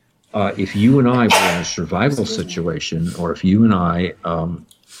 If you and I were in a survival situation, or if you and I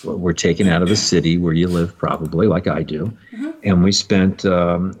were taken out of the city where you live, probably like I do, and we spent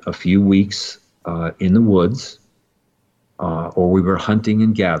a few weeks in the woods, or we were hunting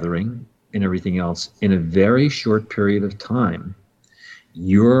and gathering and everything else, in a very short period of time,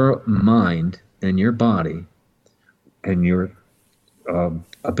 your mind and your body and your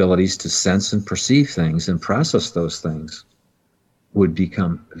abilities to sense and perceive things and process those things would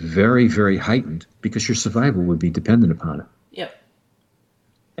become very, very heightened, because your survival would be dependent upon it. Yep.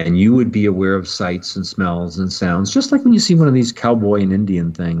 And you would be aware of sights and smells and sounds, just like when you see one of these cowboy and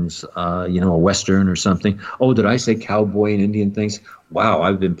Indian things, a Western or something. Oh, did I say cowboy and Indian things? Wow,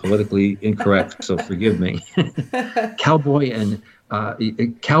 I've been politically incorrect, so forgive me. Cowboy and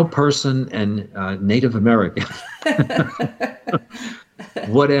cow person and Native American.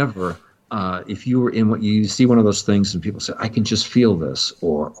 Whatever. If you were in what you see one of those things and people say, I can just feel this,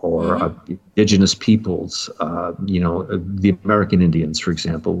 or indigenous peoples, the American Indians, for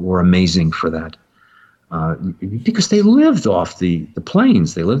example, were amazing for that, because they lived off the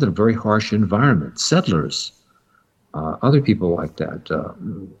plains. They lived in a very harsh environment. Settlers, other people like that,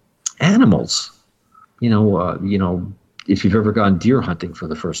 animals, if you've ever gone deer hunting for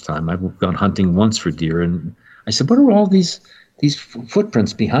the first time. I've gone hunting once for deer, and I said, what are all these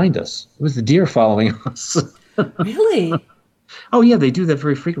footprints behind us? It was the deer following us. Really? Oh, yeah, they do that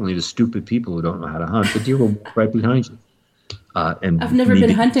very frequently to stupid people who don't know how to hunt. The deer will walk right behind you. And I've never been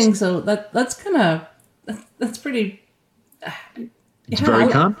hunting, so that's pretty... It's very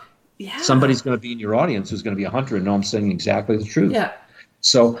common. Yeah. Somebody's going to be in your audience who's going to be a hunter and know I'm saying exactly the truth. Yeah.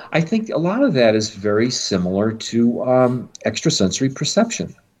 So I think a lot of that is very similar to extrasensory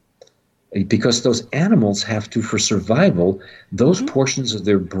perception. Because those animals have to, for survival, those portions of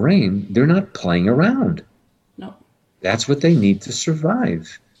their brain, they're not playing around. No. That's what they need to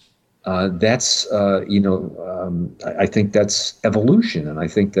survive. I think that's evolution. And I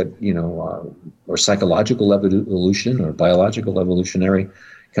think that, or psychological evolution or biological evolutionary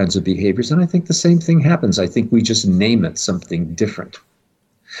kinds of behaviors. And I think the same thing happens. I think we just name it something different.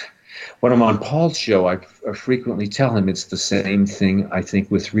 When I'm on Paul's show, I frequently tell him it's the same thing, I think,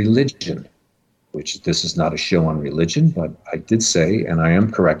 with religion, which this is not a show on religion, but I did say, and I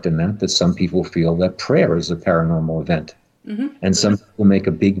am correct in that some people feel that prayer is a paranormal event. Mm-hmm. And some people make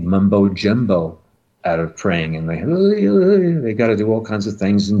a big mumbo-jumbo out of praying, and they got to do all kinds of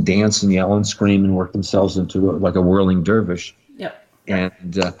things and dance and yell and scream and work themselves into like a whirling dervish. Yep.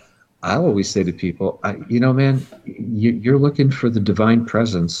 And I always say to people, man, you're looking for the divine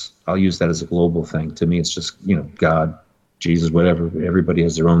presence. I'll use that as a global thing. To me, it's just, God, Jesus, whatever. Everybody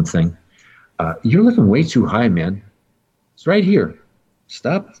has their own thing. You're looking way too high, man. It's right here.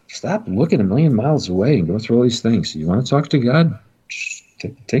 Stop looking a million miles away and go through all these things. You want to talk to God? Just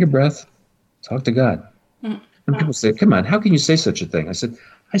take a breath. Talk to God. Mm-hmm. And people say, come on, how can you say such a thing?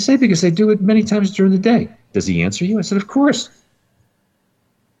 I say because I do it many times during the day. Does he answer you? I said, of course.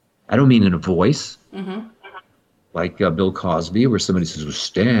 I don't mean in a voice, like Bill Cosby, where somebody says, well,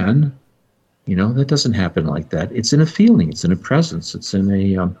 Stan, that doesn't happen like that. It's in a feeling. It's in a presence. It's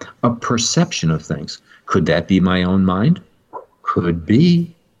in a perception of things. Could that be my own mind? Could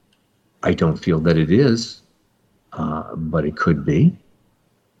be. I don't feel that it is, but it could be.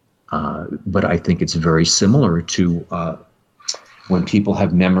 But I think it's very similar to when people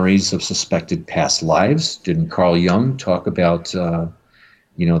have memories of suspected past lives. Didn't Carl Jung talk about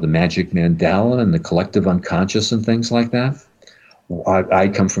the magic mandala and the collective unconscious and things like that? I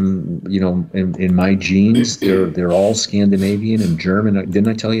come from, in my genes, they're all Scandinavian and German. Didn't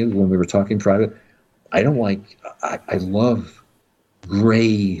I tell you when we were talking private? I love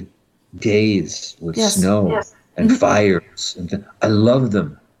gray days with snow and fires. And I love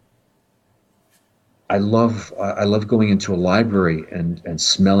them. I love going into a library and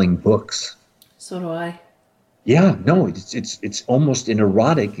smelling books. So do I. Yeah, no, it's almost an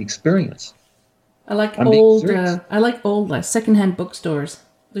erotic experience. I like old secondhand bookstores.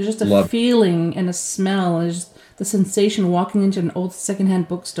 There's just a feeling and a smell, and there's the sensation walking into an old secondhand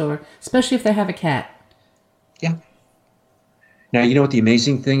bookstore, especially if they have a cat. Yeah. Now, you know what the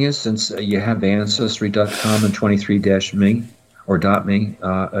amazing thing is? Since you have Ancestry.com and 23-me or .me,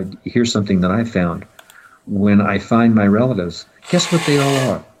 here's something that I found. When I find my relatives, guess what they all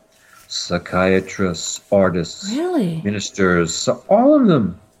are? Psychiatrists, artists, ministers, all of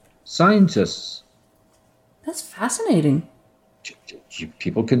them, scientists. That's fascinating.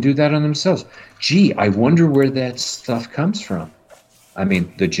 People can do that on themselves. Gee, I wonder where that stuff comes from. I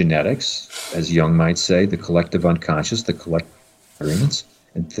mean, the genetics, as Jung might say, the collective unconscious, the collective experience,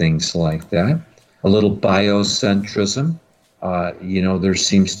 and things like that. A little biocentrism. There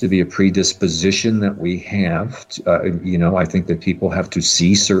seems to be a predisposition that we have. I think that people have to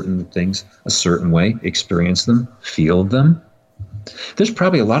see certain things a certain way, experience them, feel them. There's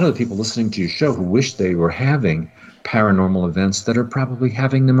probably a lot of the people listening to your show who wish they were having paranormal events that are probably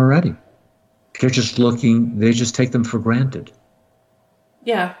having them already. They just take them for granted.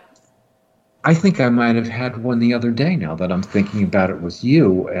 Yeah. I think I might have had one the other day now that I'm thinking about it with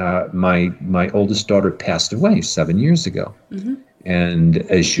you. My oldest daughter passed away 7 years ago. Mm-hmm. And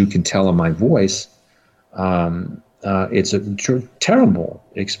as you can tell in my voice, it's a terrible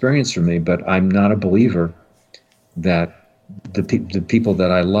experience for me, but I'm not a believer that the people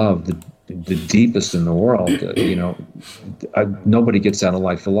that I love, the deepest in the world, nobody gets out of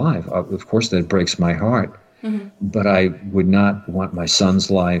life alive. Of course, that breaks my heart. Mm-hmm. But I would not want my son's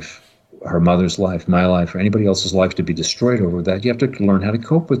life, her mother's life, my life, or anybody else's life to be destroyed over that. You have to learn how to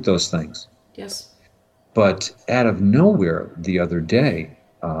cope with those things. Yes. But out of nowhere the other day,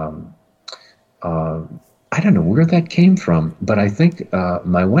 I don't know where that came from, but I think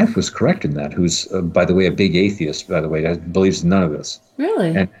my wife was correct in that, who's, by the way, a big atheist, by the way, believes in none of this.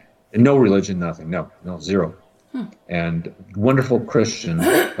 Really? And no religion, nothing. No, zero. And wonderful Christian.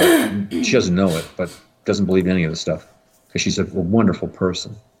 She doesn't know it, but doesn't believe any of the stuff because she's a wonderful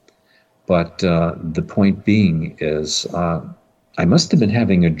person. But the point being is I must have been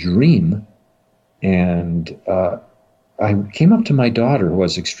having a dream, and I came up to my daughter, who I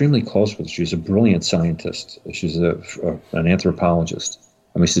was extremely close with. She was a brilliant scientist. She's an anthropologist.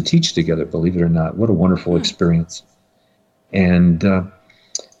 And we used to teach together, believe it or not. What a wonderful experience. And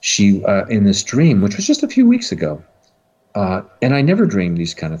she, in this dream, which was just a few weeks ago, and I never dreamed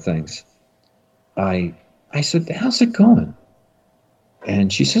these kind of things, I said, "How's it going?"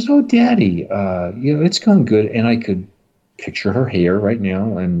 And she says, "Oh, Daddy, it's going good." And I could picture her hair right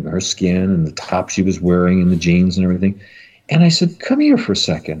now and her skin and the top she was wearing and the jeans and everything. And I said, "Come here for a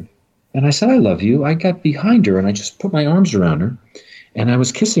second." And I said, "I love you." I got behind her and I just put my arms around her and I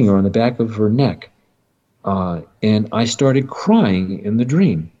was kissing her on the back of her neck. And I started crying in the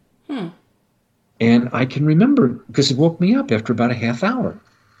dream. And I can remember, because it woke me up after about a half hour.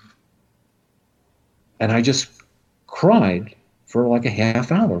 And I just cried for like a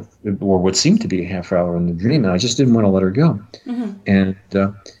half hour, or what seemed to be a half hour in the dream, and I just didn't want to let her go. Mm-hmm. And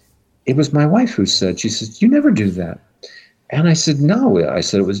it was my wife who said, she said, "You never do that." And I said, "No." I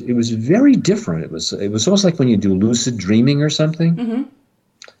said, it was very different. It was almost like when you do lucid dreaming or something. Mm-hmm.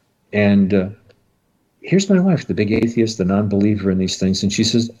 And here's my wife, the big atheist, the non-believer in these things, and she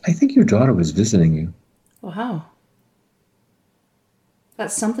says, "I think your daughter was visiting you." Wow.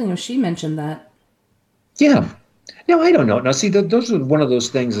 That's something if she mentioned that. Yeah. No, I don't know. Now, see, those are one of those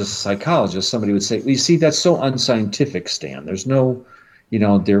things as a psychologist, somebody would say, "Well, you see, that's so unscientific, Stan. There's no,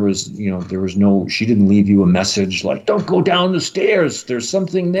 there was no, she didn't leave you a message like, 'Don't go down the stairs. There's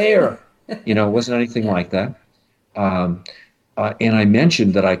something there.'" It wasn't anything like that. And I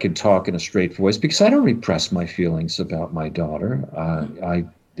mentioned that I could talk in a straight voice because I don't repress my feelings about my daughter.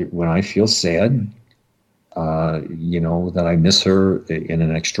 When I feel sad, that I miss her in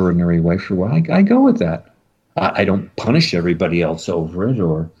an extraordinary way for a while, I go with that. I don't punish everybody else over it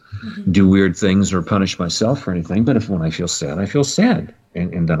or do weird things or punish myself or anything. But when I feel sad, I feel sad.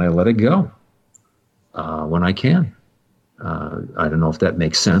 And then I let it go when I can. I don't know if that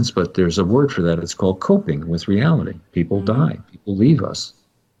makes sense, but there's a word for that. It's called coping with reality. People die. People leave us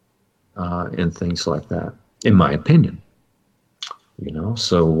and things like that, in my opinion.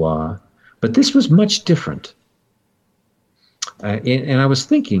 But this was much different. And I was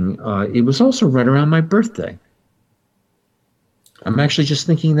thinking, it was also right around my birthday. I'm actually just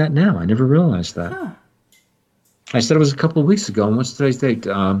thinking that now. I never realized that. Huh. I said it was a couple of weeks ago. And what's today's date?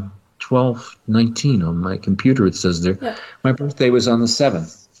 12/19 on my computer. It says there. Yeah. My birthday was on the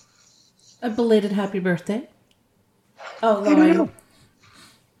 7th. A belated happy birthday. Oh, I don't know.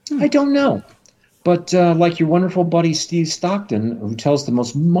 I don't know. But like your wonderful buddy Steve Stockton, who tells the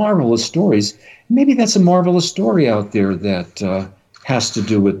most marvelous stories, maybe that's a marvelous story out there that has to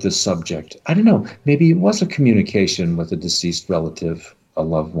do with this subject. I don't know. Maybe it was a communication with a deceased relative, a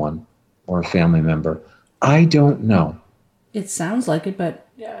loved one, or a family member. I don't know. It sounds like it, but,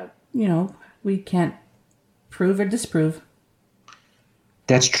 we can't prove or disprove.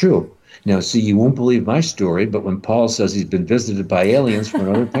 That's true. Now, see, you won't believe my story, but when Paul says he's been visited by aliens from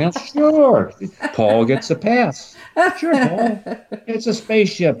another planet, sure, Paul gets a pass. Sure, Paul. It's a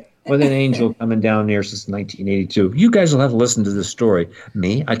spaceship with an angel coming down there since 1982. You guys will have to listen to this story.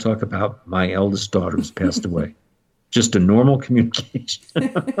 Me, I talk about my eldest daughter who's passed away. Just a normal communication.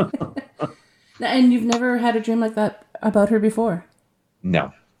 And you've never had a dream like that about her before?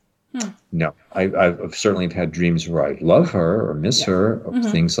 No. No. I've certainly had dreams where I love her or miss her or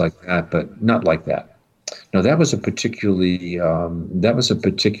things like that, but not like that. No, that was a particularly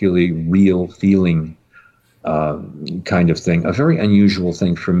real feeling kind of thing, a very unusual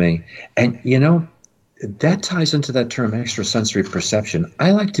thing for me. And, that ties into that term extrasensory perception. I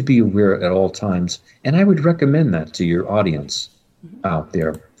like to be aware at all times, and I would recommend that to your audience out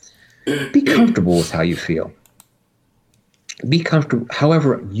there. Be comfortable with how you feel. Be comfortable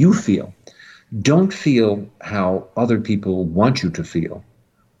however you feel. Don't feel how other people want you to feel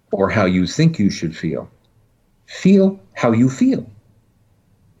or how you think you should feel. Feel how you feel.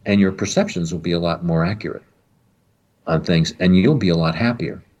 And your perceptions will be a lot more accurate on things, and you'll be a lot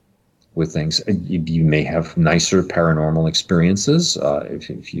happier with things. You may have nicer paranormal experiences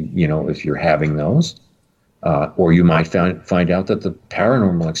if you're having those, or you might find out that the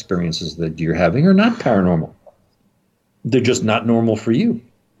paranormal experiences that you're having are not paranormal. They're just not normal for you,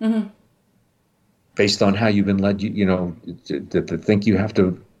 based on how you've been led. To think you have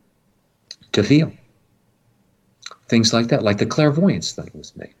to feel things like that, like the clairvoyance thing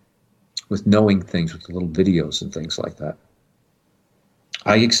with me, with knowing things with the little videos and things like that.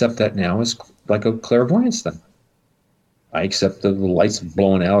 I accept that now as like a clairvoyance thing. I accept the lights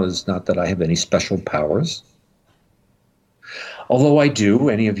blowing out as not that I have any special powers. Although I do,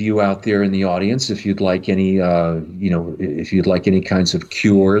 any of you out there in the audience, if you'd like any, if you'd like any kinds of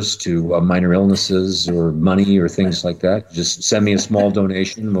cures to minor illnesses or money or things like that, just send me a small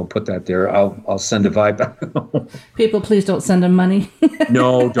donation and we'll put that there. I'll send a vibe. People, please don't send them money.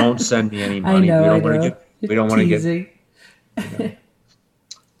 No, don't send me any money. I know. We don't want to get.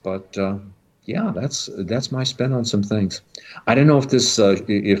 But that's my spin on some things. I don't know if this,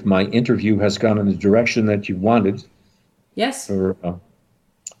 if my interview has gone in the direction that you wanted. Yes. For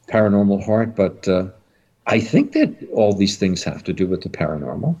Paranormal Heart, but I think that all these things have to do with the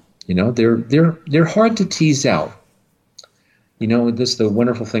paranormal. They're hard to tease out. The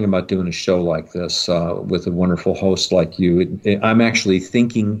wonderful thing about doing a show like this with a wonderful host like you. I'm actually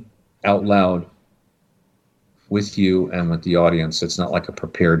thinking out loud with you and with the audience. It's not like a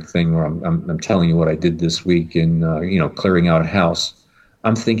prepared thing where I'm telling you what I did this week in clearing out a house.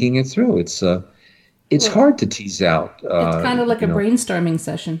 I'm thinking it through. It's hard to tease out. It's kind of like a brainstorming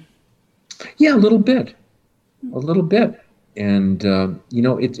session. Yeah, a little bit. And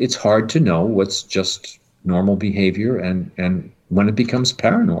it's hard to know what's just normal behavior and when it becomes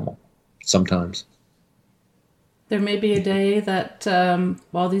paranormal sometimes. There may be a day that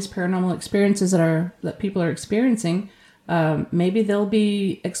all these paranormal experiences that people are experiencing, maybe they'll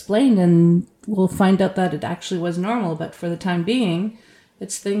be explained and we'll find out that it actually was normal. But for the time being,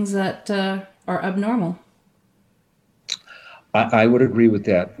 it's things that are abnormal. I would agree with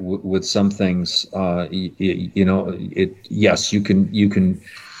that. With some things, yes, you can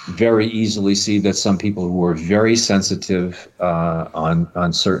very easily see that some people who are very sensitive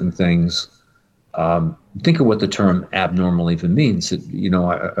on certain things. Think of what the term abnormal even means.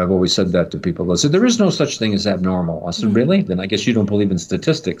 I've always said that to people. They said, there is no such thing as abnormal. I said, really? Then I guess you don't believe in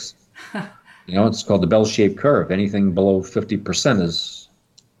statistics. It's called the bell-shaped curve. Anything below 50% is,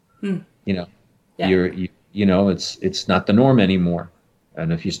 it's not the norm anymore.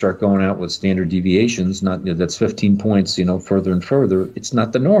 And if you start going out with standard deviations, that's 15 points, further and further, it's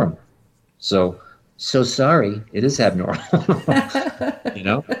not the norm. So sorry, it is abnormal,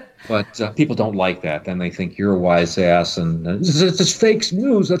 But people don't like that. Then they think you're a wise ass and it's fake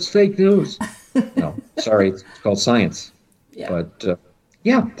news. That's fake news. No, sorry, it's called science. Yeah. But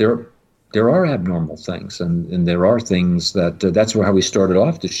there are abnormal things, and there are things that's how we started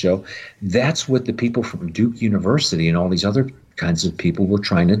off the show. That's what the people from Duke University and all these other kinds of people were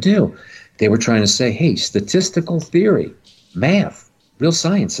trying to do. They were trying to say, hey, statistical theory, math, real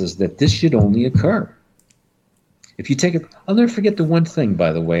science says that this should only occur. If you take it, I'll never forget the one thing,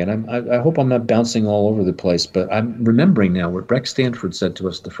 by the way, and I hope I'm not bouncing all over the place, but I'm remembering now what Breck Stanford said to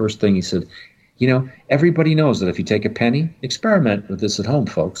us. The first thing he said, everybody knows that if you take a penny, experiment with this at home,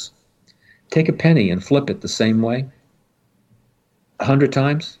 folks. Take a penny and flip it the same way 100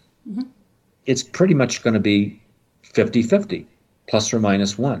 times. Mm-hmm. It's pretty much going to be 50-50, plus or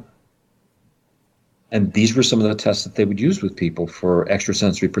minus 1. And these were some of the tests that they would use with people for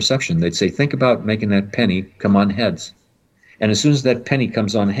extrasensory perception. They'd say, think about making that penny come on heads. And as soon as that penny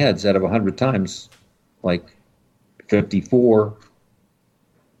comes on heads out of 100 times, like 54,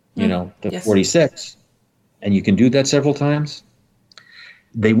 to yes. 46, and you can do that several times,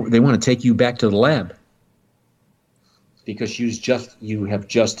 they want to take you back to the lab because you have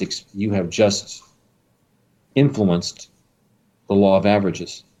just influenced the law of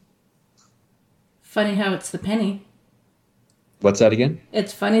averages. Funny how it's the penny. What's that again?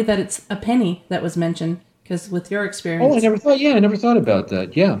 It's funny that it's a penny that was mentioned, because with your experience. Oh, I never thought about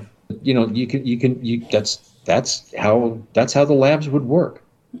that. Yeah. That's how the labs would work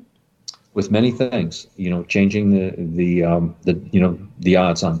with many things, changing the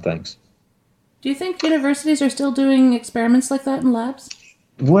odds on things. Do you think universities are still doing experiments like that in labs?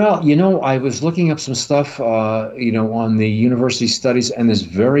 Well, I was looking up some stuff, on the university studies, and there's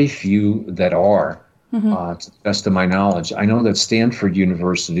very few that are, to the best of my knowledge. I know that Stanford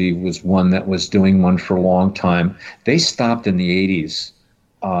University was one that was doing one for a long time. They stopped in the 80s.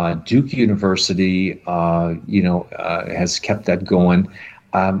 Duke University, has kept that going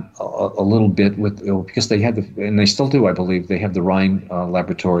a little bit because they had and they still do, I believe, they have the Rhine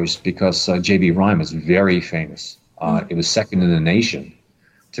laboratories, because J.B. Rhine was very famous. It was second in the nation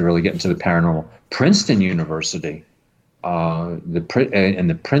to really get into the paranormal. Princeton University,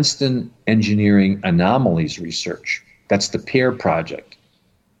 the Princeton Engineering Anomalies Research, that's the PAIR project.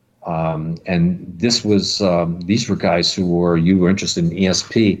 And this was these were guys you were interested in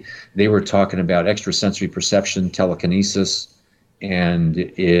ESP. They were talking about extrasensory perception, telekinesis, and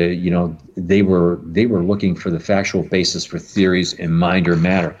they were looking for the factual basis for theories in mind or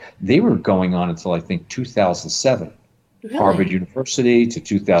matter. They were going on until I think 2007. Really? Harvard University to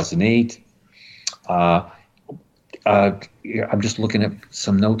 2008. I'm just looking at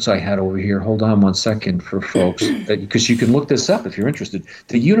some notes I had over here. Hold on one second for folks, because you can look this up if you're interested.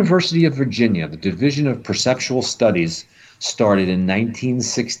 The University of Virginia, the Division of Perceptual Studies, started in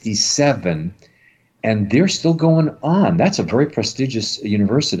 1967, and they're still going on. That's a very prestigious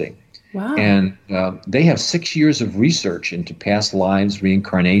university. Wow. And they have 6 years of research into past lives,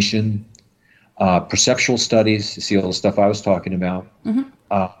 reincarnation, perceptual studies. You see all the stuff I was talking about.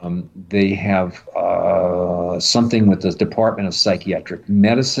 They have something with the Department of Psychiatric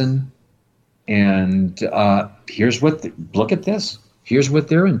Medicine. And look at this. Here's what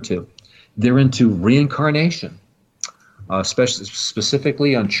they're into. They're into reincarnation,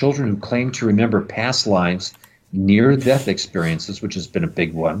 specifically on children who claim to remember past lives, near-death experiences, which has been a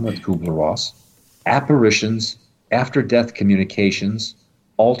big one with Kubler-Ross, apparitions, after-death communications,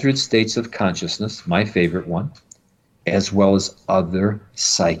 altered states of consciousness, my favorite one, as well as other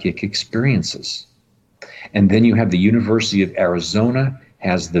psychic experiences. And then you have the University of Arizona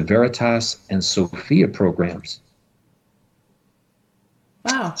has the Veritas and Sophia programs.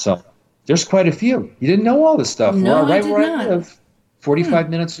 Wow. So there's quite a few. You didn't know all this stuff. No, right I did where not. I live, 45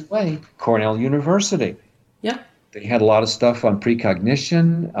 minutes away, Cornell University. Yep. They had a lot of stuff on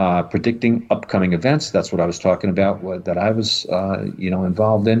precognition, predicting upcoming events. That's what I was talking about, that I was,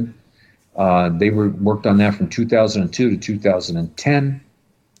 involved in. They worked on that from 2002 to 2010.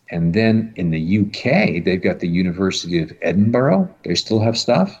 And then in the UK, they've got the University of Edinburgh. They still have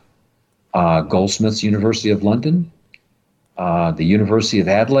stuff. Goldsmiths University of London, the University of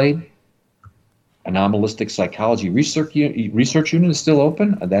Adelaide. Anomalistic Psychology Research Unit is still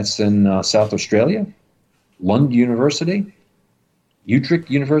open. That's in South Australia. Lund University, Utrecht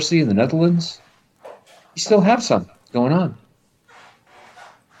University in the Netherlands. You still have some going on.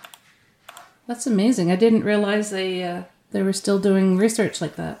 That's amazing. I didn't realize they were still doing research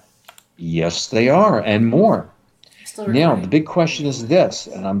like that. Yes, they are, and more. Now, the big question is this,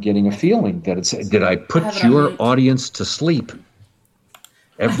 and I'm getting a feeling that did I put your audience to sleep?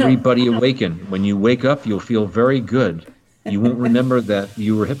 Everybody awaken. When you wake up, you'll feel very good. You won't remember that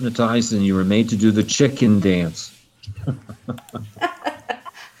you were hypnotized and you were made to do the chicken dance.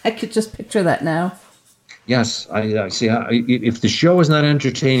 I could just picture that now. Yes, I see. If the show is not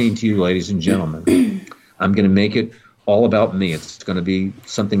entertaining to you, ladies and gentlemen, I'm going to make it all about me. It's going to be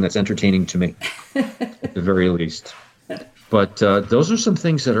something that's entertaining to me, at the very least. But those are some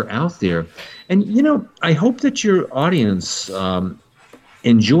things that are out there. And, I hope that your audience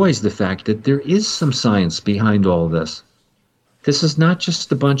enjoys the fact that there is some science behind all this. This is not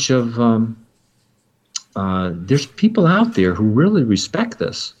just a bunch of, there's people out there who really respect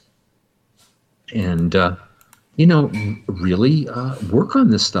this and, really work on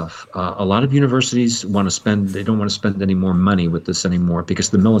this stuff. A lot of universities they don't want to spend any more money with this anymore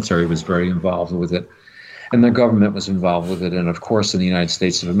because the military was very involved with it and the government was involved with it. And of course, in the United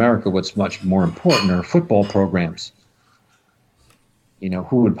States of America, what's much more important are football programs.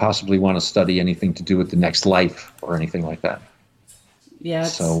 Who would possibly want to study anything to do with the next life or anything like that? Yeah.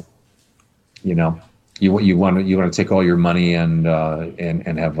 So, you want to take all your money and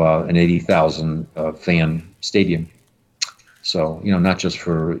have an 80,000 fan stadium. So, not just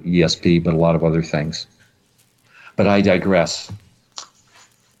for ESP, but a lot of other things. But I digress.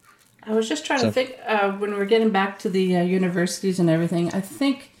 I was just trying to think when we're getting back to the universities and everything. I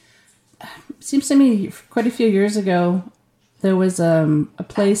think seems to me quite a few years ago, there was a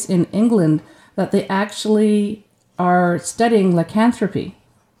place in England that they actually are studying lycanthropy.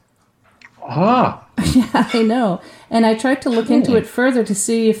 Ah. Yeah, I know. And I tried to look into it further to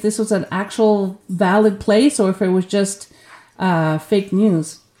see if this was an actual valid place or if it was just fake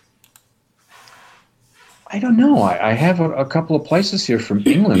news. I don't know. I have a couple of places here from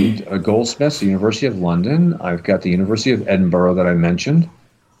England, Goldsmiths, the University of London. I've got the University of Edinburgh that I mentioned,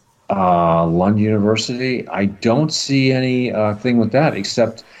 London University. I don't see any thing with that,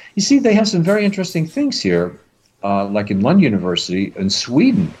 except, you see, they have some very interesting things here, like in Lund University in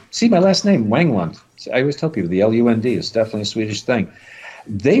Sweden. See, my last name, Wanglund. I always tell people the L-U-N-D is definitely a Swedish thing.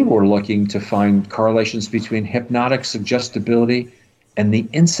 They were looking to find correlations between hypnotic suggestibility and the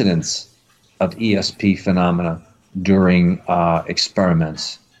incidence of ESP phenomena during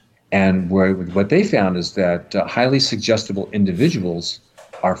experiments. And what they found is that highly suggestible individuals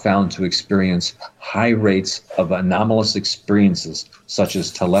are found to experience high rates of anomalous experiences, such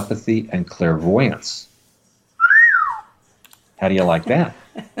as telepathy and clairvoyance. How do you like that?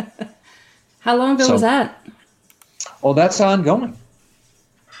 How long ago was that? Oh, that's ongoing.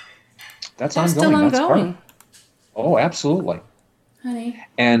 That's ongoing. Still ongoing. Oh, absolutely. Honey.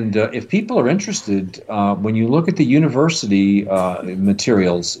 And if people are interested, when you look at the university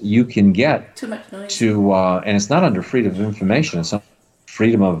materials, you can get Too much noise. to, and it's not under freedom of information, it's under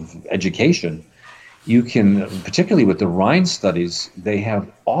freedom of education. You can, particularly with the Rhine studies, they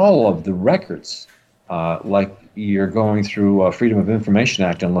have all of the records, like you're going through Freedom of Information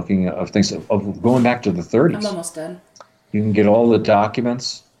Act and looking at things of going back to the 30s. I'm almost done. You can get all the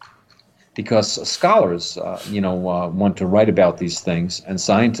documents, because scholars, want to write about these things, and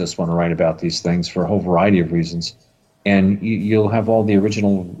scientists want to write about these things for a whole variety of reasons. And you'll have all the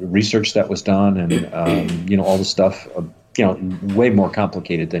original research that was done, and all the stuff, way more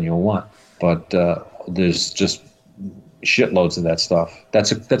complicated than you'll want. But there's just shitloads of that stuff.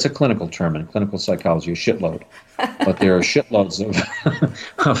 That's a clinical term in clinical psychology, a shitload. But there are shitloads of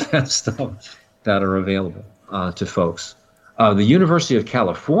that stuff that are available to folks. The University of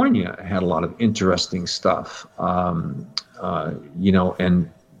California had a lot of interesting stuff, and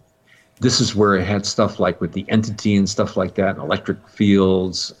this is where it had stuff like with the entity and stuff like that, and electric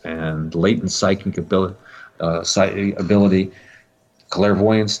fields and latent psychic ability,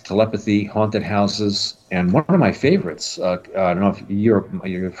 clairvoyance, telepathy, haunted houses, and one of my favorites, I don't know if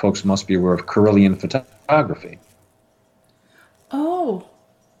your folks must be aware of Kirlian photography. Oh,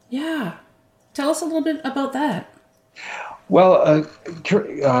 yeah. Tell us a little bit about that. Well,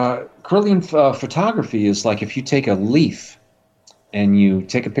 Kirlian photography is like if you take a leaf and you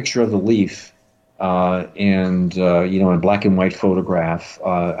take a picture of the leaf in a black and white photograph.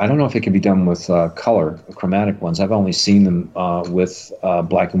 I don't know if it can be done with color, chromatic ones. I've only seen them with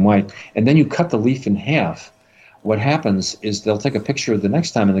black and white. And then you cut the leaf in half. What happens is they'll take a picture the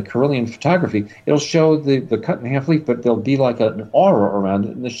next time in the Kirlian photography. It'll show the cut in half leaf, but there'll be like an aura around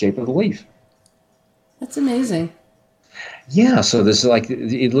it in the shape of the leaf. That's amazing. Yeah, so this is like,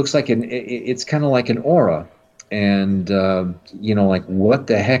 it looks like it's kind of like an aura. And, like, what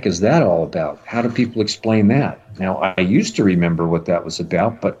the heck is that all about? How do people explain that? Now, I used to remember what that was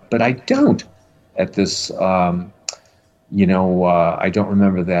about, but I don't at this, I don't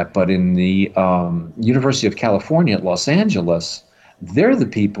remember that. But in the University of California at Los Angeles, they're the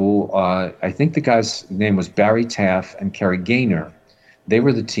people, I think the guy's name was Barry Taff and Kerry Gaynor. They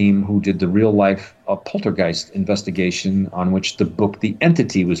were the team who did the real-life poltergeist investigation on which the book The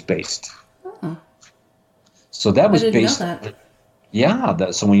Entity was based. Oh. So that was based. I didn't know that.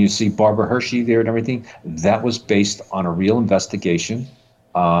 Yeah, so when you see Barbara Hershey there and everything, that was based on a real investigation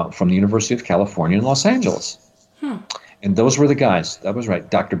from the University of California in Los Angeles. And those were the guys. That was right,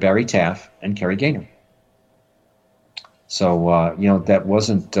 Dr. Barry Taff and Kerry Gaynor. So, that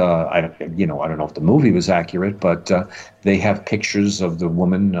wasn't, I don't know if the movie was accurate, but they have pictures of the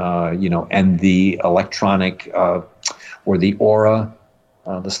woman, and the electronic or the aura,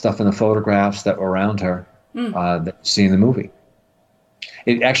 the stuff in the photographs that were around her that you see in the movie.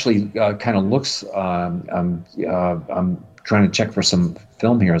 It actually kind of looks, I'm trying to check for some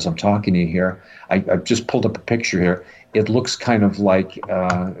film here as I'm talking to you here. I've just pulled up a picture here. It looks kind of like,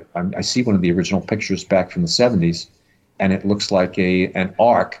 I see one of the original pictures back from the 70s. And it looks like an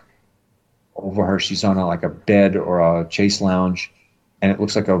arc over her. She's on like a bed or a chase lounge, and it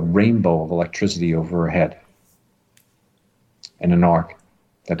looks like a rainbow of electricity over her head. And an arc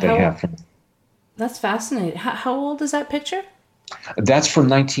that they have from. That's fascinating. How old is that picture? That's from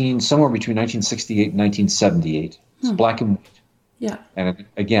somewhere between 1968 and 1978. It's black and white. Yeah. And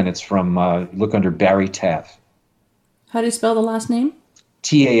again, it's from look under Barry Taff. How do you spell the last name?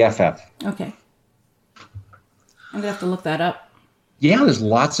 TAFF. Okay. I'm going to have to look that up. Yeah, there's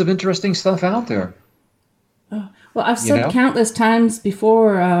lots of interesting stuff out there. Oh, well, I've said countless times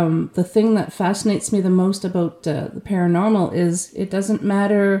before, the thing that fascinates me the most about the paranormal is it doesn't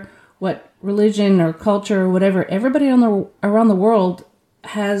matter what religion or culture or whatever, everybody around the world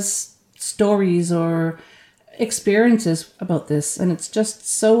has stories or experiences about this, and it's just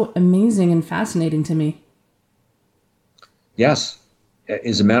so amazing and fascinating to me. Yes.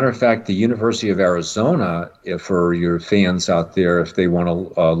 As a matter of fact, the University of Arizona, for your fans out there, if they want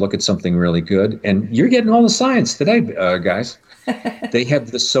to look at something really good, and you're getting all the science today, guys, they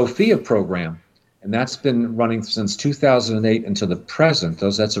have the SOFIA program, and that's been running since 2008 until the present.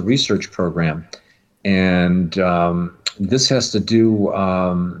 That's a research program, and this has to do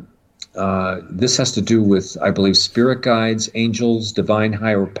with, I believe, spirit guides, angels, divine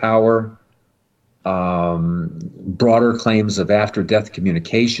higher power. Broader claims of after-death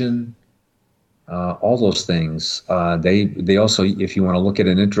communication, all those things. They also, if you want to look at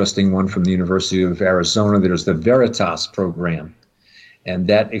an interesting one from the University of Arizona, there's the Veritas program, and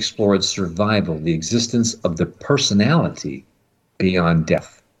that explored survival, the existence of the personality beyond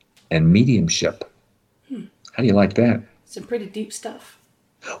death, and mediumship. How do you like that? Some pretty deep stuff.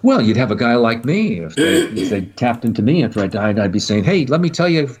 Well, you'd have a guy like me. If they tapped into me after I died, I'd be saying, hey, let me tell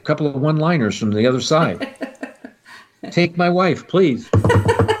you a couple of one-liners from the other side. Take my wife, please.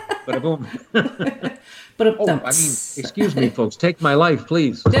 Ba-da-boom. Excuse me, folks. Take my life,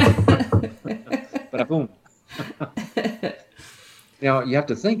 please. Ba-da-boom. Now, you have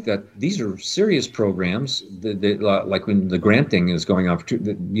to think that these are serious programs. Like when the granting is going on,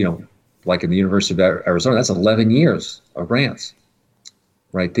 like in the University of Arizona, that's 11 years of grants.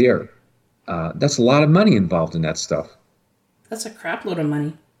 Right there. That's a lot of money involved in that stuff. That's a crap load of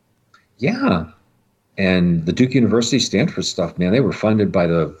money. Yeah. And the Duke University, Stanford stuff, man, they were funded by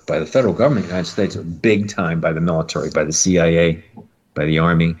the federal government of the United States, big time, by the military, by the CIA, by the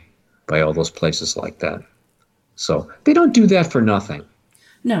Army, by all those places like that. So they don't do that for nothing.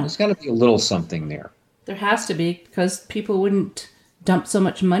 No. There's got to be a little something there. There has to be, because people wouldn't dump so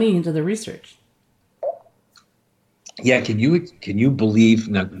much money into the research. Yeah, can you believe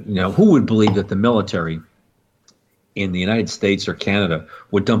now? Who would believe that the military in the United States or Canada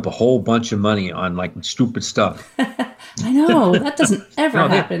would dump a whole bunch of money on like stupid stuff? I know that doesn't ever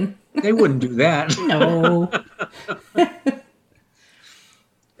happen. They wouldn't do that. No.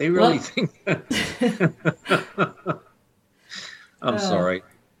 They really think that. I'm sorry.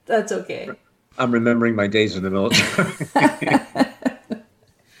 That's okay. I'm remembering my days in the military.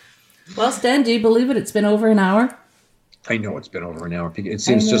 Well, Stan, do you believe it? It's been over an hour. I know it's been over an hour. It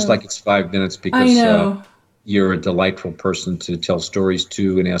seems just like it's 5 minutes because you're a delightful person to tell stories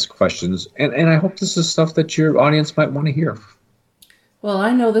to and ask questions. And I hope this is stuff that your audience might want to hear. Well,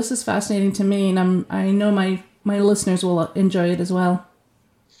 I know this is fascinating to me, and I know my listeners will enjoy it as well.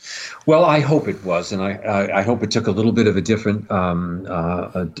 Well, I hope it was, and I hope it took a little bit of a different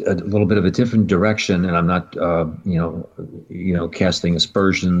direction. And I'm not casting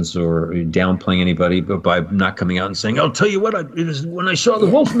aspersions or downplaying anybody, but by not coming out and saying, "I'll tell you what, it was when I saw the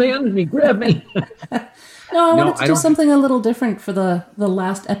wolf man and he grabbed me." No, I wanted to do something a little different for the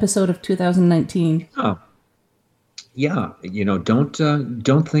last episode of 2019. Oh. Yeah,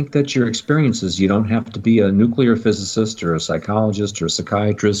 don't think that your experiences, you don't have to be a nuclear physicist or a psychologist or a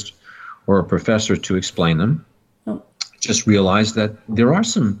psychiatrist or a professor to explain them. Oh. Just realize that there are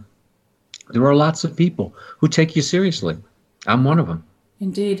lots of people who take you seriously. I'm one of them.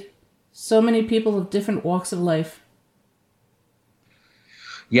 Indeed. So many people of different walks of life.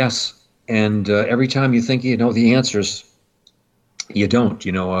 Yes, and every time you think you know the answers, you don't.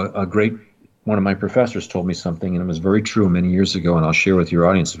 A great one of my professors told me something, and it was very true many years ago, and I'll share with your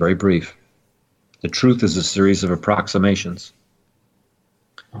audience. It's very brief. The truth is a series of approximations.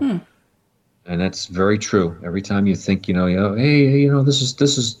 And that's very true. Every time you think, hey, this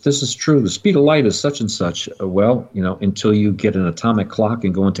is true. The speed of light is such and such. Until you get an atomic clock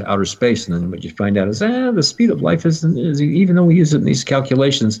and go into outer space, and then what you find out is, the speed of light is even though we use it in these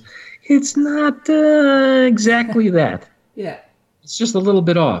calculations, it's not exactly that. Yeah. It's just a little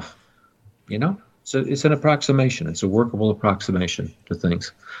bit off. So it's an approximation. It's a workable approximation to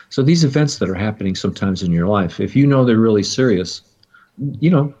things. So these events that are happening sometimes in your life, if you know they're really serious,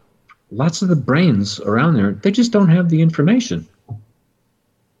 lots of the brains around there, they just don't have the information.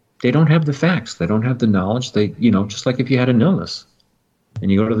 They don't have the facts. They don't have the knowledge. They, just like if you had an illness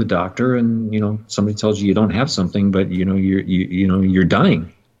and you go to the doctor and, somebody tells you don't have something, but, you're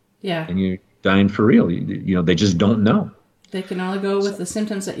dying. Yeah. And you're dying for real. They just don't know. They can only go with the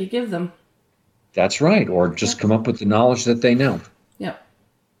symptoms that you give them. That's right. Or just come up with the knowledge that they know. Yeah.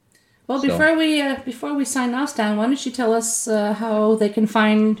 Well, before we sign off, Stan, why don't you tell us how they can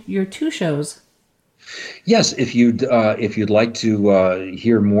find your 2 shows? Yes, if you'd like to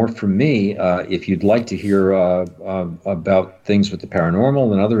hear more from me, if you'd like to hear about things with the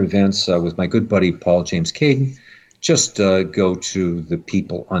paranormal and other events with my good buddy Paul James Caden, just go to The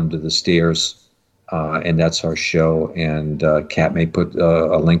People Under the Stairs, and that's our show. And Kat may put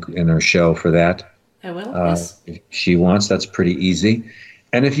a link in her show for that. I will. Yes. If she wants, that's pretty easy.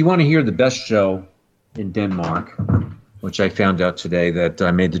 And if you want to hear the best show in Denmark, which I found out today that I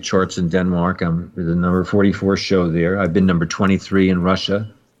made the charts in Denmark. I'm the number 44 show there. I've been number 23 in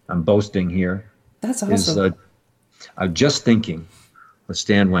Russia. I'm boasting here. That's awesome. I'm Just Thinking with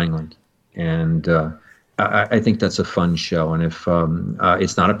Stan Wangland. And I think that's a fun show. And if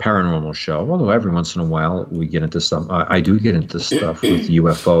it's not a paranormal show, although every once in a while we get into some, I do get into stuff with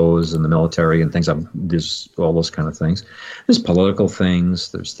UFOs and the military and things. There's all those kind of things. There's political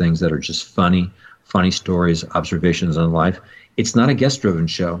things. There's things that are just funny stories, observations on life. It's not a guest-driven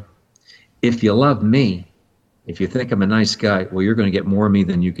show. If you love me, if you think I'm a nice guy, well, you're going to get more of me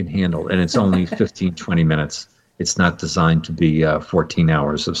than you can handle. And it's only 15, 20 minutes. It's not designed to be 14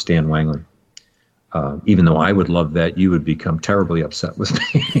 hours of Stan Wangland. Even though I would love that, you would become terribly upset with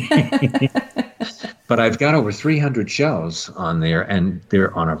me. But I've got over 300 shows on there, and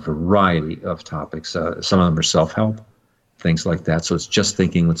they're on a variety of topics. Some of them are self-help, things like that. So it's Just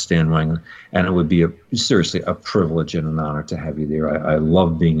Thinking with Stan Wangland. And it would be seriously a privilege and an honor to have you there. I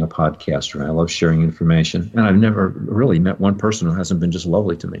love being a podcaster, and I love sharing information. And I've never really met one person who hasn't been just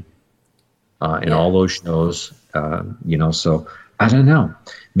lovely to me in all those shows. So I don't know.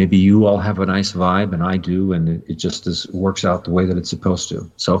 Maybe you all have a nice vibe, and I do, and it just works out the way that it's supposed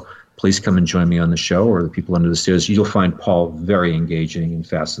to. So please come and join me on the show, or The People Under the Stairs. You'll find Paul very engaging and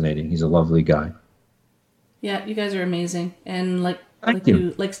fascinating. He's a lovely guy. Yeah, you guys are amazing. And like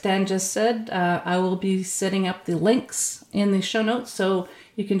Stan just said, I will be setting up the links in the show notes, so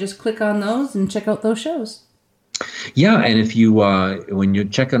you can just click on those and check out those shows. Yeah, and if you, when you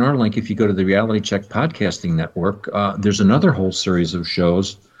check on our link, if you go to the Reality Check Podcasting Network, there's another whole series of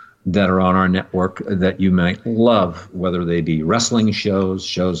shows that are on our network that you might love, whether they be wrestling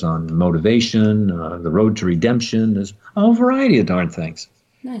shows on motivation, the road to redemption. There's a whole variety of darn things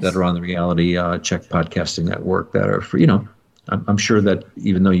that are on the Reality Check Podcasting Network that are for, I'm sure that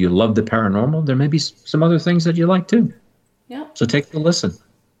even though you love the paranormal, there may be some other things that you like too. Yeah. So take a listen.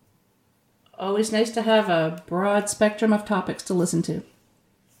 Always nice to have a broad spectrum of topics to listen to.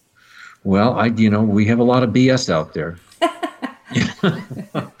 Well, we have a lot of BS out there.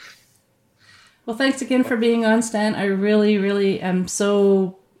 Well, thanks again for being on, Stan. I really, really am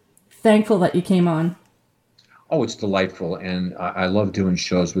so thankful that you came on. Oh, it's delightful, and I love doing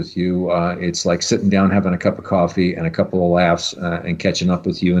shows with you. It's like sitting down, having a cup of coffee and a couple of laughs and catching up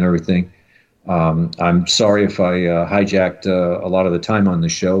with you and everything. I'm sorry if I hijacked a lot of the time on the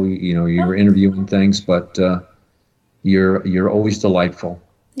show. You were interviewing things, but you're always delightful.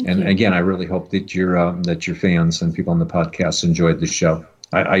 Thank you. Again, I really hope that your fans and people on the podcast enjoyed the show.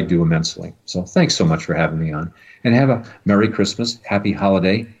 I do immensely. So thanks so much for having me on. And have a Merry Christmas, Happy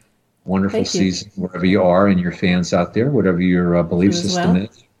Holiday, wonderful season wherever you are, and your fans out there, whatever your belief system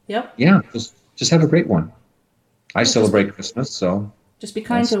is. Yep. Yeah, just have a great one. I celebrate Christmas, so just be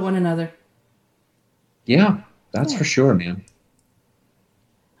kind to one another. Yeah, that's for sure, man.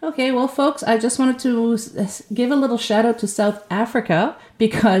 Okay, well, folks, I just wanted to give a little shout out to South Africa,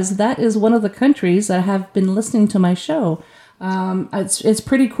 because that is one of the countries that have been listening to my show. It's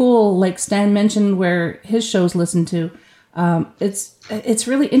pretty cool, like Stan mentioned, where his show's listened to. It's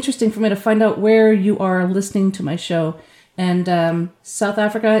really interesting for me to find out where you are listening to my show. And South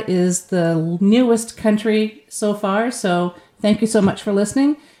Africa is the newest country so far, so thank you so much for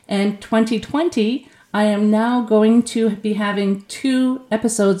listening. And 2020, I am now going to be having 2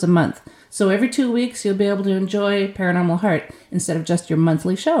 episodes a month. So every 2 weeks, you'll be able to enjoy Paranormal Heart instead of just your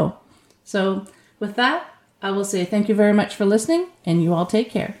monthly show. So with that, I will say thank you very much for listening, and you all take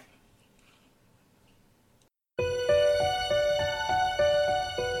care.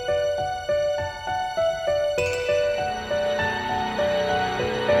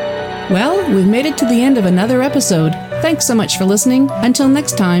 Well, we've made it to the end of another episode. Thanks so much for listening. Until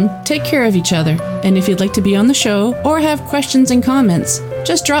next time, take care of each other. And if you'd like to be on the show or have questions and comments,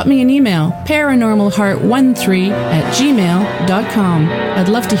 just drop me an email, paranormalheart13@gmail.com. I'd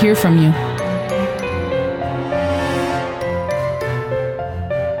love to hear from you.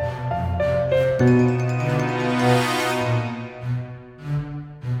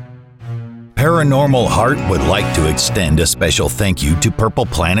 Paranormal Heart would like to extend a special thank you to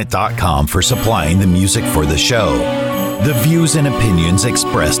PurplePlanet.com for supplying the music for the show. The views and opinions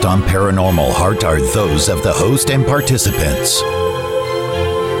expressed on Paranormal Heart are those of the host and participants.